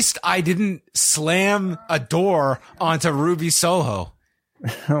 At least I didn't slam a door onto Ruby Soho.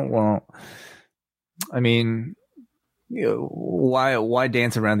 Well, I mean, why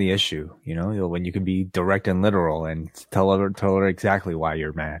dance around the issue? You know, when you can be direct and literal and tell her exactly why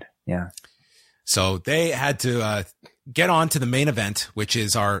you're mad. Yeah. So they had to get on to the main event, which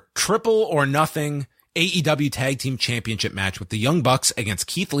is our triple or nothing AEW Tag Team Championship match with the Young Bucks against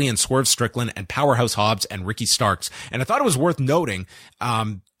Keith Lee and Swerve Strickland and Powerhouse Hobbs and Ricky Starks. And I thought it was worth noting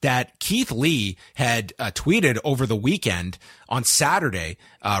that Keith Lee had tweeted over the weekend on Saturday,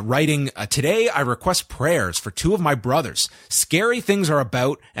 writing, today I request prayers for 2 of my brothers. Scary things are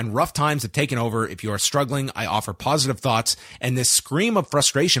about and rough times have taken over. If you are struggling, I offer positive thoughts and this scream of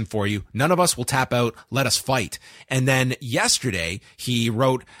frustration for you. None of us will tap out. Let us fight. And then yesterday he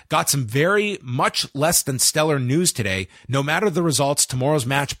wrote, got some very much less than stellar news today. No matter the results, tomorrow's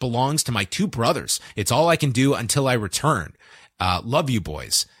match belongs to my 2 brothers. It's all I can do until I return. Love you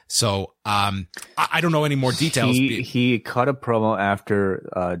boys. So, I don't know any more details. He cut a promo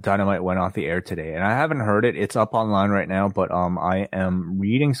after, Dynamite went off the air today, and I haven't heard it. It's up online right now, but, I am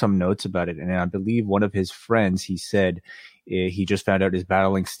reading some notes about it. And I believe one of his friends, he said, he just found out is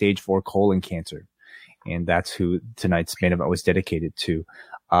battling stage 4 colon cancer. And that's who tonight's main event was dedicated to.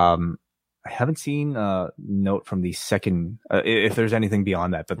 I haven't seen a note from the second, if there's anything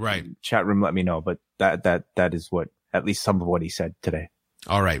beyond that, but right. Chat room, let me know. But that is what, at least some of what he said today.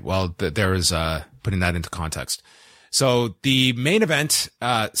 All right. Well, there is putting that into context. So the main event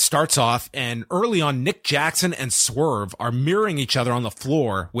starts off, and early on, Nick Jackson and Swerve are mirroring each other on the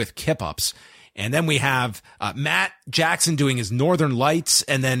floor with kip-ups. And then we have Matt Jackson doing his Northern Lights,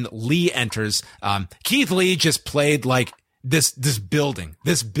 and then Lee enters. Keith Lee just played like this building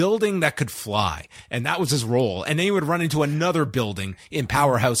that could fly, and that was his role. And then he would run into another building in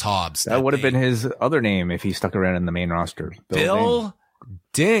Powerhouse Hobbs. That would have been his other name if he stuck around in the main roster. Bill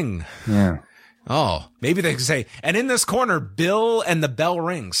Ding. Yeah. Oh, maybe they could say, and in this corner, Bill and the bell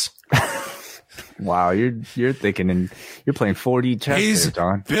rings. Wow, you're thinking, and you're playing 4D chess. He's there,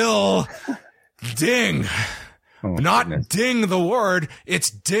 John. Bill Ding. Oh, Not goodness. ding the word, it's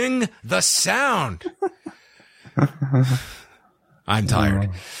ding the sound. I'm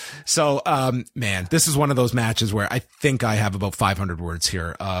tired. So, man, this is one of those matches where I think I have about 500 words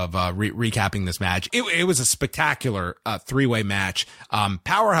here of recapping this match. It was a spectacular 3-way match.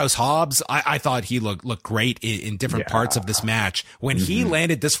 Powerhouse Hobbs, I thought he looked great in different parts of this match. When he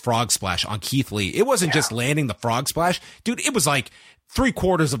landed this frog splash on Keith Lee, it wasn't just landing the frog splash. Dude, it was like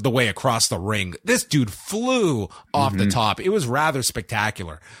 3/4 of the way across the ring. This dude flew off the top. It was rather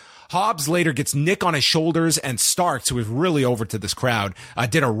spectacular. Hobbs later gets Nick on his shoulders, and Starks, who is really over to this crowd,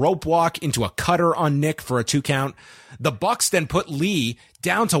 did a rope walk into a cutter on Nick for a 2 count. The Bucks then put Lee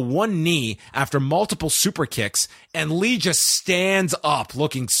down to one knee after multiple super kicks, and Lee just stands up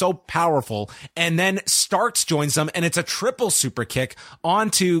looking so powerful. And then Starks joins them, and it's a triple super kick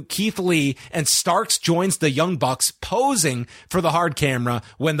onto Keith Lee, and Starks joins the Young Bucks posing for the hard camera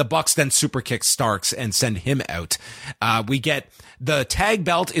when the Bucks then super kick Starks and send him out. We get the tag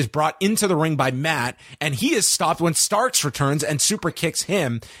belt is brought into the ring by Matt, and he is stopped when Starks returns and super kicks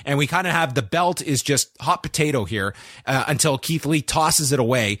him. And we kind of have the belt is just hot potato here until Keith Lee tosses it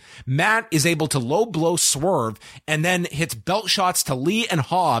away. Matt is able to low blow Swerve and then hits belt shots to Lee and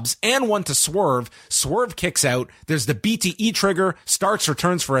Hobbs and one to Swerve. Swerve kicks out. There's the BTE trigger. Starks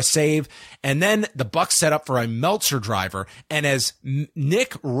returns for a save. And then the Bucks set up for a Meltzer driver. And as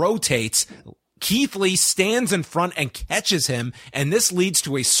Nick rotates, Keith Lee stands in front and catches him, and this leads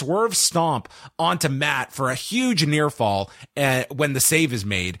to a Swerve stomp onto Matt for a huge near fall when the save is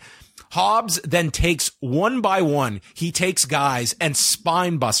made. Hobbs then takes one by one. He takes guys and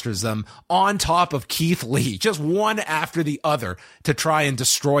spine busters them on top of Keith Lee, just one after the other to try and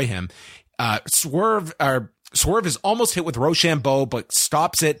destroy him. Swerve is almost hit with Rochambeau, but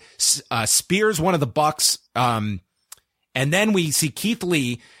stops it, spears one of the Bucks. And then we see Keith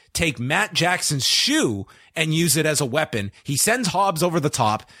Lee take Matt Jackson's shoe and use it as a weapon. He sends Hobbs over the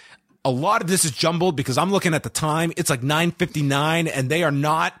top. A lot of this is jumbled because I'm looking at the time. It's like 9:59 and they are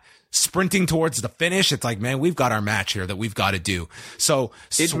not sprinting towards the finish. It's like, man, we've got our match here that we've got to do. So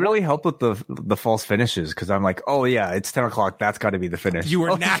it really helped with the false finishes because I'm like, oh yeah, it's 10 o'clock. That's got to be the finish. You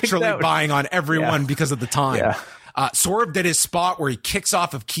were naturally buying on everyone because of the time. Yeah. Swerve did his spot where he kicks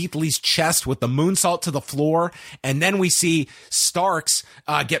off of Keith Lee's chest with the moonsault to the floor. And then we see Starks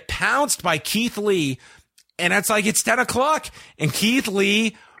get pounced by Keith Lee. And it's like, it's 10 o'clock. And Keith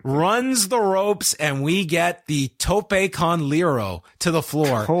Lee runs the ropes and we get the tope con liro to the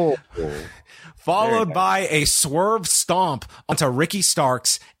floor. Oh. Followed by a Swerve stomp onto Ricky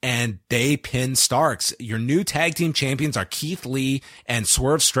Starks, and they pin Starks. Your new tag team champions are Keith Lee and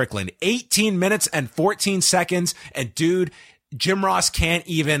Swerve Strickland. 18 minutes and 14 seconds. And dude, Jim Ross can't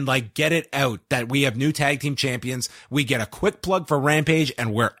even get it out that we have new tag team champions. We get a quick plug for Rampage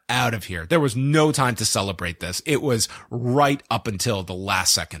and we're out of here. There was no time to celebrate this. It was right up until the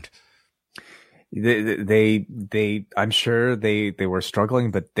last second. I'm sure they were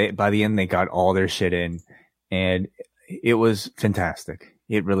struggling, but by the end they got all their shit in, and it was fantastic.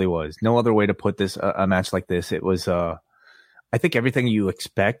 It really was. No other way to put this. A match like this. It was. I think everything you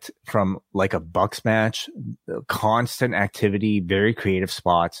expect from like a Bucks match, constant activity, very creative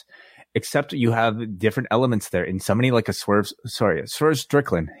spots. Except you have different elements there. And somebody like Swerve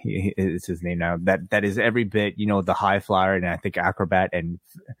Strickland is his name now. That is every bit, the high flyer and I think acrobat and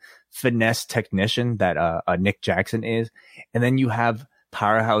finesse technician that Nick Jackson is. And then you have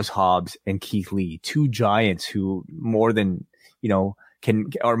Powerhouse Hobbs and Keith Lee, two giants who more than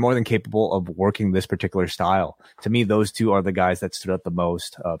capable of working this particular style. To me, those two are the guys that stood out the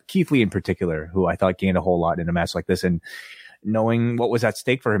most. Keith Lee in particular, who I thought gained a whole lot in a match like this. And knowing what was at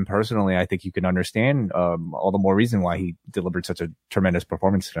stake for him personally, I think you can understand all the more reason why he delivered such a tremendous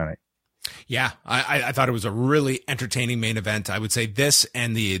performance tonight. Yeah, I thought it was a really entertaining main event. I would say this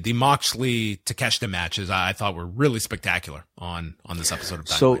and the Moxley Takeshita matches I thought were really spectacular on this episode of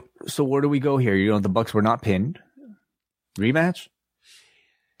Dynamite. So where do we go here? The Bucks were not pinned. Rematch?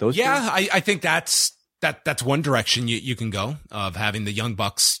 Those two? I think that's one direction you can go of having the Young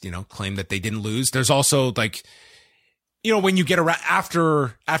Bucks, claim that they didn't lose. There's also when you get around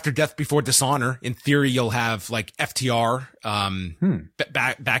after Death Before Dishonor, in theory, you'll have FTR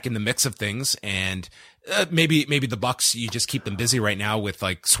back in the mix of things, and maybe the Bucks, you just keep them busy right now with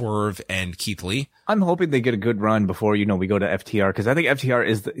Swerve and Keith Lee. I'm hoping they get a good run before we go to FTR, because I think FTR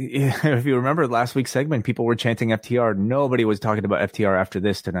is if you remember last week's segment, people were chanting FTR. Nobody was talking about FTR after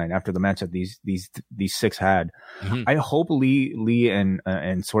this tonight, after the match that these six had. Mm-hmm. I hope Lee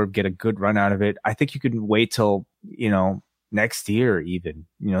and Swerve get a good run out of it. I think you can wait till next year even,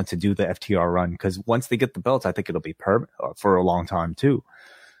 to do the FTR run, because once they get the belts, I think it'll be permanent for a long time too.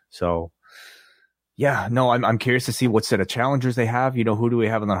 So yeah, no, I'm curious to see what set of challengers they have. Who do we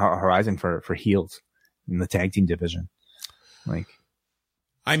have on the horizon for heels in the tag team division? You've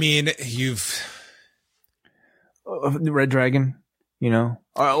the Red Dragon,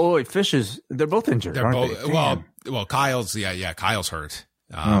 Fish they're both injured. They're aren't both, they? well, Kyle's Kyle's hurt.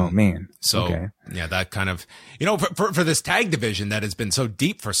 Oh man. So okay. Yeah, that kind of, for this tag division that has been so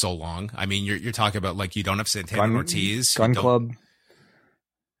deep for so long. I mean, you're talking about you don't have Santana and Ortiz, Gun Club.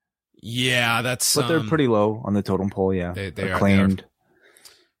 Yeah, that's. But they're pretty low on the totem pole. Yeah, they acclaimed.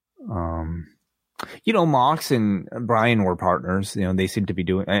 Mox and Brian were partners. They seem to be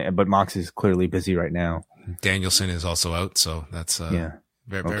doing, but Mox is clearly busy right now. Danielson is also out, so that's yeah.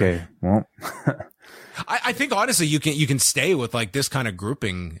 Very, okay. Well, I think honestly you can stay with like this kind of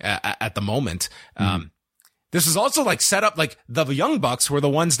grouping at the moment. This is also like set up, like the Young Bucks were the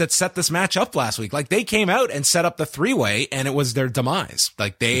ones that set this match up last week. Like they came out and set up the 3-way and it was their demise.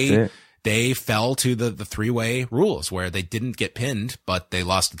 Like they fell to the 3-way rules where they didn't get pinned, but they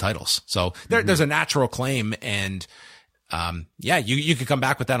lost the titles. So there's a natural claim. And, you could come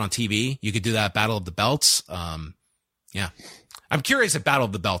back with that on TV. You could do that Battle of the Belts. Yeah. I'm curious if Battle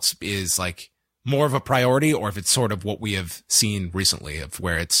of the Belts is like more of a priority or if it's sort of what we have seen recently of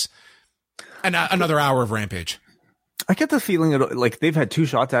where it's another hour of Rampage. I get the feeling that like they've had 2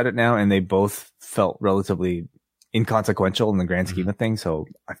 shots at it now and they both felt relatively inconsequential in the grand scheme of things. So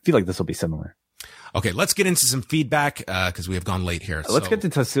I feel like this will be similar. Okay, let's get into some feedback because we have gone late here. Let's get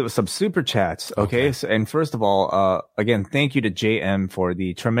into some super chats. Okay. So, and first of all, again, thank you to JM for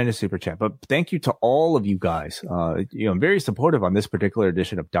the tremendous super chat, but thank you to all of you guys. I'm very supportive on this particular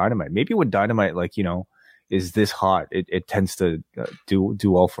edition of Dynamite. Maybe when Dynamite, is this hot, it tends to do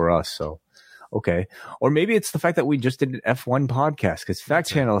well for us. So, okay. Or maybe it's the fact that we just did an F1 podcast because Fact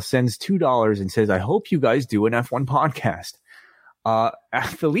Channel sends $2 and says, I hope you guys do an F1 podcast.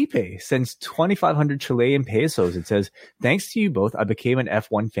 Felipe sends 2,500 Chilean pesos and says, thanks to you both, I became an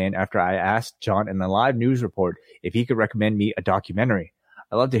F1 fan after I asked John in the live news report if he could recommend me a documentary.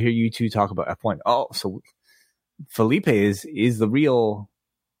 I love to hear you two talk about F1. Oh, so Felipe is the real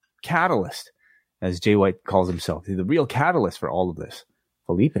catalyst, as Jay White calls himself. He's the real catalyst for all of this.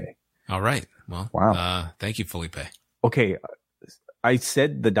 Felipe. All right. Well, wow. Thank you, Felipe. Okay. I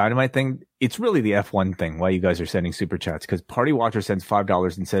said the Dynamite thing. It's really the F1 thing. Why you guys are sending super chats? Because Party Watcher sends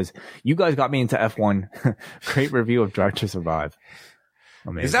 $5 and says, you guys got me into F1. Great review of Drive to Survive.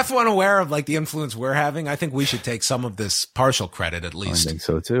 Amazing. Is F1 aware of like the influence we're having? I think we should take some of this partial credit at least. I think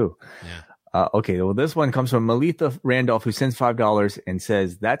so too. Yeah. Okay. Well, this one comes from Melitha Randolph, who sends $5 and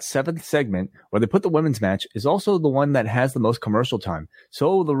says that 7th segment where they put the women's match is also the one that has the most commercial time.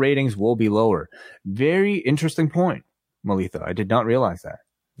 So the ratings will be lower. Very interesting point, Melitha. I did not realize that.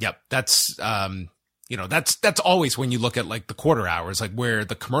 Yep. That's, that's always when you look at like the quarter hours, like where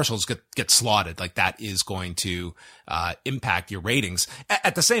the commercials get slotted, like that is going to, impact your ratings.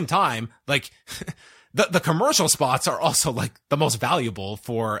 At the same time, like the commercial spots are also like the most valuable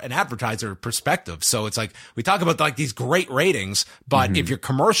for an advertiser perspective. So it's like we talk about like these great ratings, but if your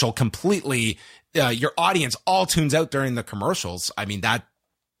commercial completely, your audience all tunes out during the commercials, I mean,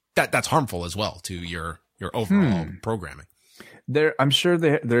 that's harmful as well to your overall programming. I'm sure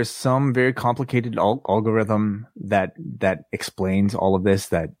there's some very complicated algorithm that explains all of this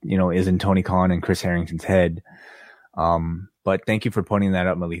that, is in Tony Khan and Chris Harrington's head. But thank you for pointing that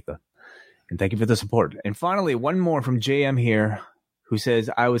out, Melitha. And thank you for the support. And finally, one more from JM here, who says,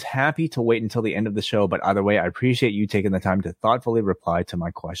 I was happy to wait until the end of the show, but either way, I appreciate you taking the time to thoughtfully reply to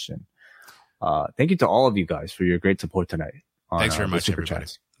my question. Thank you to all of you guys for your great support tonight. Thanks very much, everybody.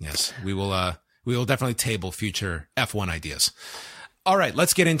 Chats. Yes, we will definitely table future F1 ideas. All right,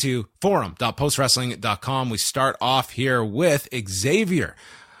 let's get into forum.postwrestling.com. We start off here with Xavier.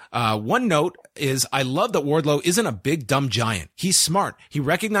 One note is I love that Wardlow isn't a big dumb giant. He's smart. He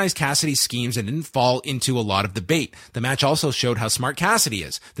recognized Cassidy's schemes and didn't fall into a lot of the bait. The match also showed how smart Cassidy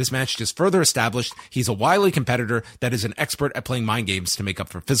is. This match just further established he's a wily competitor that is an expert at playing mind games to make up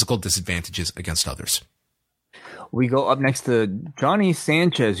for physical disadvantages against others. We go up next to Johnny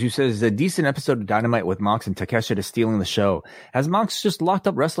Sanchez, who says a decent episode of Dynamite with Mox and Takeshita stealing the show. Has Mox just locked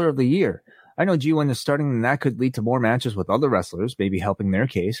up Wrestler of the Year? I know G1 is starting and that could lead to more matches with other wrestlers, maybe helping their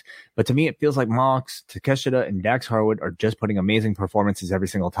case. But to me, it feels like Mox, Takeshita, and Dax Harwood are just putting amazing performances every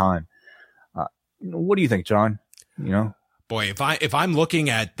single time. What do you think, John? Boy, if I'm looking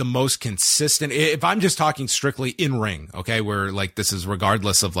at the most consistent, if I'm just talking strictly in ring, okay, where like this is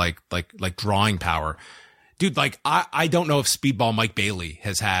regardless of like drawing power, dude, like I don't know if Speedball Mike Bailey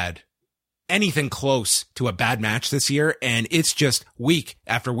has had anything close to a bad match this year. And it's just week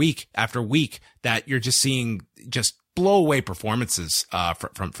after week after week that you're just seeing just blow away performances,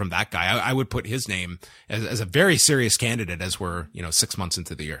 from that guy. I would put his name as a very serious candidate as we're, 6 months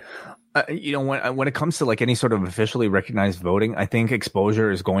into the year. When it comes to like any sort of officially recognized voting, I think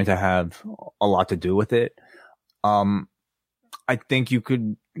exposure is going to have a lot to do with it. I think you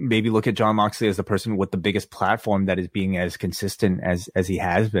could maybe look at Jon Moxley as the person with the biggest platform that is being as consistent as he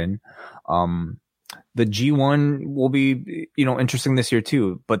has been. The G1 will be, interesting this year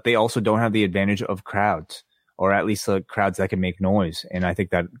too, but they also don't have the advantage of crowds, or at least the crowds that can make noise. And I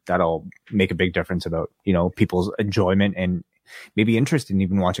think that'll make a big difference about, people's enjoyment and maybe interested in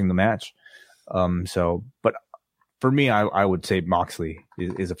even watching the match. But for me, I would say Moxley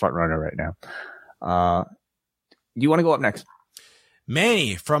is a front runner right now. Do you want to go up next?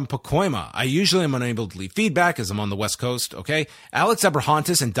 Manny from Pacoima. I usually am unable to leave feedback as I'm on the West Coast. Okay. Alex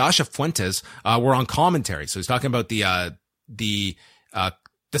Abrahantes and Dasha Fuentes were on commentary. So he's talking about the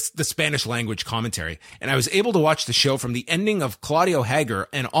Spanish language commentary. And I was able to watch the show from the ending of Claudio Hager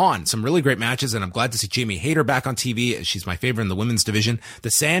and on. Some really great matches, and I'm glad to see Jamie Hayter back on TV, as she's my favorite in the women's division.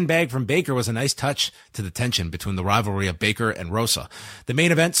 The sandbag from Baker was a nice touch to the tension between the rivalry of Baker and Rosa. The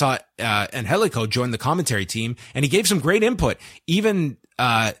main event saw Angelico join the commentary team, and he gave some great input. Even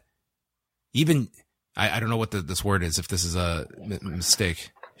I don't know what this word is, if this is a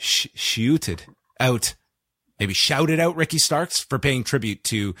mistake. Shouted out Ricky Starks for paying tribute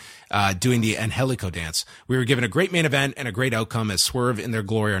to doing the Angelico dance. We were given a great main event and a great outcome as Swerve in their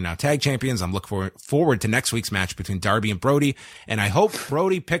glory are now tag champions. I'm looking forward to next week's match between Darby and Brody, and I hope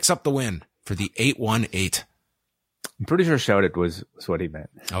Brody picks up the win for the 818. I'm pretty sure shouted was what he meant.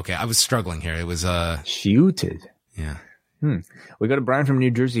 Okay, I was struggling here. It was shouted. Yeah. We got a Brian from New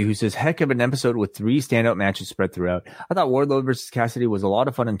Jersey who says, heck of an episode with 3 standout matches spread throughout. I thought Wardlow versus Cassidy was a lot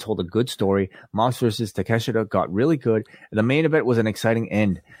of fun and told a good story. Mox versus Takeshita got really good. And the main event was an exciting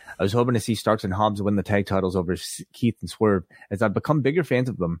end. I was hoping to see Starks and Hobbs win the tag titles over Keith and Swerve, as I've become bigger fans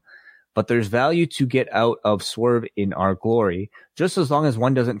of them. But there's value to get out of Swerve in our glory, just as long as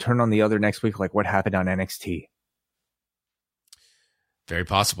one doesn't turn on the other next week like what happened on NXT. Very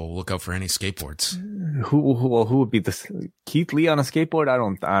possible. We'll look out for any skateboards. Who would be this? Keith Lee on a skateboard? I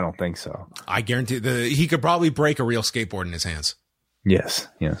don't think so. I guarantee he could probably break a real skateboard in his hands. Yes.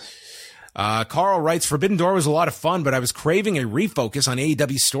 Carl writes, Forbidden Door was a lot of fun, but I was craving a refocus on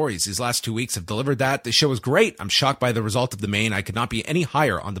AEW stories. These last 2 weeks have delivered that. The show was great. I'm shocked by the result of the main. I could not be any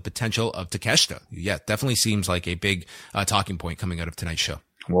higher on the potential of Takeshita. Yeah, definitely seems like a big talking point coming out of tonight's show.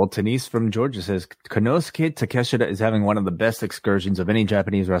 Well, Denise from Georgia says, Konosuke Takeshita is having one of the best excursions of any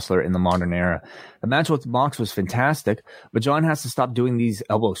Japanese wrestler in the modern era. The match with Mox was fantastic, but John has to stop doing these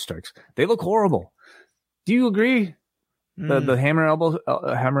elbow strikes. They look horrible. Do you agree? The hammer elbow,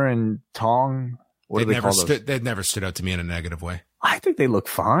 hammer and tong. What do they call those? They've never stood out to me in a negative way. I think they look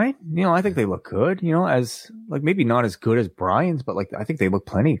fine. I think they look good. As like maybe not as good as Brian's, but like I think they look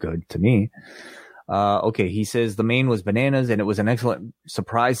plenty good to me. Okay, he says the main was bananas, and it was an excellent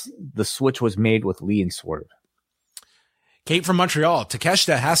surprise. The switch was made with Lee and Swerve. Kate from Montreal,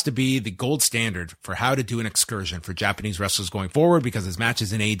 Takeshita has to be the gold standard for how to do an excursion for Japanese wrestlers going forward, because his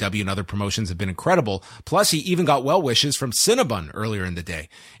matches in AEW and other promotions have been incredible. Plus, he even got well wishes from Cinnabon earlier in the day.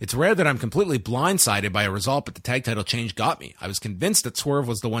 It's rare that I'm completely blindsided by a result, but the tag title change got me. I was convinced that Swerve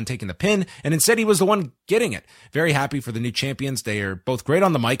was the one taking the pin, and instead he was the one getting it. Very happy for the new champions. They are both great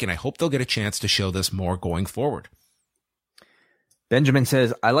on the mic, and I hope they'll get a chance to show this more going forward. Benjamin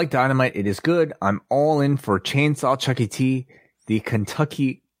says, I like Dynamite. It is good. I'm all in for Chainsaw Chuck E. T, the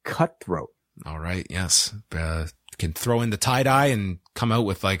Kentucky Cutthroat. All right. Yes. Can throw in the tie-dye and come out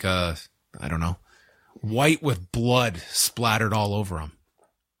with like a, I don't know, white with blood splattered all over him.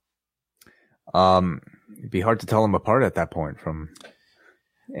 It'd be hard to tell them apart at that point from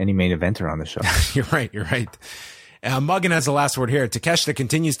any main eventer on the show. You're right. Muggin has the last word here. Takeshita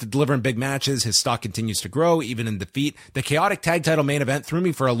continues to deliver in big matches. His stock continues to grow, even in defeat. The chaotic tag title main event threw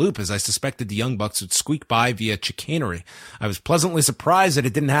me for a loop, as I suspected the Young Bucks would squeak by via chicanery. I was pleasantly surprised that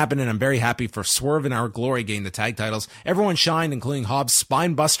it didn't happen, and I'm very happy for Swerve and Our Glory getting the tag titles. Everyone shined, including Hobbs'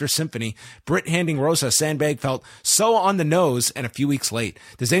 Spinebuster Symphony. Britt handing Rosa a sandbag felt so on the nose and a few weeks late.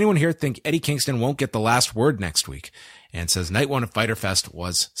 Does anyone here think Eddie Kingston won't get the last word next week? And says night one of Fyter Fest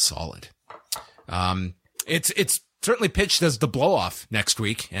was solid. It's certainly pitched as the blow-off next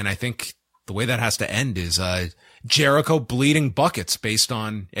week, and I think the way that has to end is Jericho bleeding buckets based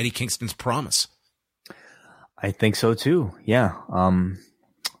on Eddie Kingston's promise. I think so too, yeah.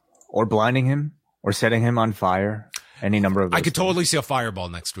 Or blinding him, or setting him on fire, any number of those I could things. totally see a fireball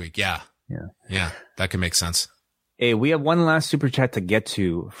next week, yeah, that could make sense. Hey, we have one last super chat to get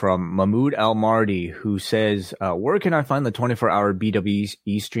to from Mahmoud Al-Mardi, who says, where can I find the 24-hour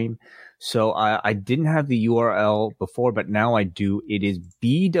BWE stream? So I didn't have the URL before, but now I do. It is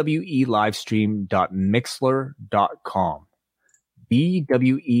bwelivestream.mixler.com.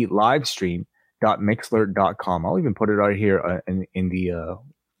 bwelivestream.mixler.com. I'll even put it right here in the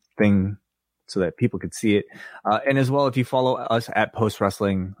thing so that people could see it. And as well, if you follow us at Post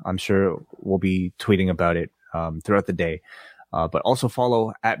Wrestling, I'm sure we'll be tweeting about it throughout the day. But also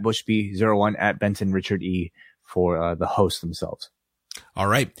follow at Bushby01, at Benson Richard E for the hosts themselves. All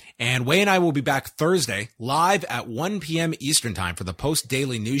right. And Wei and I will be back Thursday live at 1 p.m. Eastern time for the Post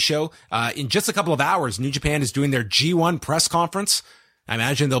Daily News Show. In just a couple of hours, New Japan is doing their G1 press conference. I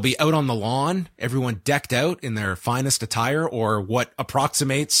imagine they'll be out on the lawn, everyone decked out in their finest attire or what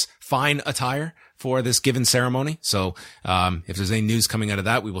approximates fine attire for this given ceremony. So, if there's any news coming out of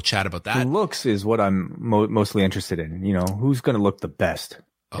that, we will chat about that. The looks is what I'm mostly interested in. You know, who's going to look the best?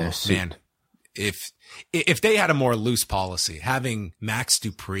 Oh man. If they had a more loose policy, having Max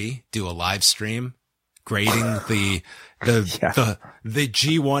Dupree do a live stream grading the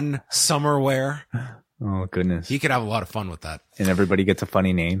G1 summer wear. Oh goodness. He could have a lot of fun with that. And everybody gets a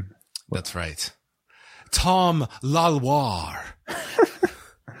funny name. That's right. Tom Laloir.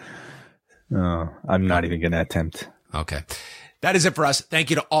 Oh, I'm not even going to attempt. Okay. That is it for us. Thank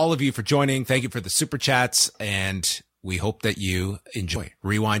you to all of you for joining. Thank you for the super chats, and we hope that you enjoy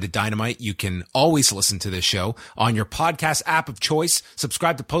Rewind-A-Dynamite. You can always listen to this show on your podcast app of choice.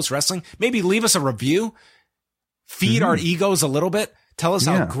 Subscribe to Post Wrestling. Maybe leave us a review. Feed our egos a little bit. Tell us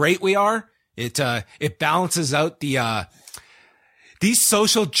how great we are. It balances out these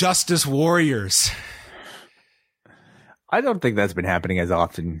social justice warriors. I don't think that's been happening as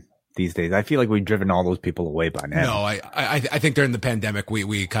often these days. I feel like we've driven all those people away by now. No, I think during the pandemic,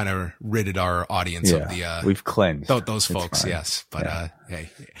 we kind of ridded our audience of the, we've cleansed those folks. Yes. But,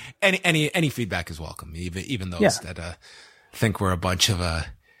 hey, any feedback is welcome. Even those that, think we're a bunch of,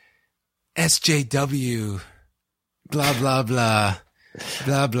 SJW, blah, blah, blah,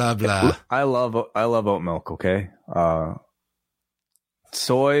 blah, blah, blah. I love oat milk. Okay.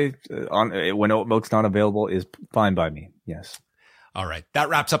 Soy when oat milk's not available is fine by me. Yes. All right. That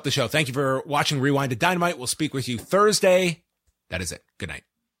wraps up the show. Thank you for watching Rewind-A-Dynamite. We'll speak with you Thursday. That is it. Good night.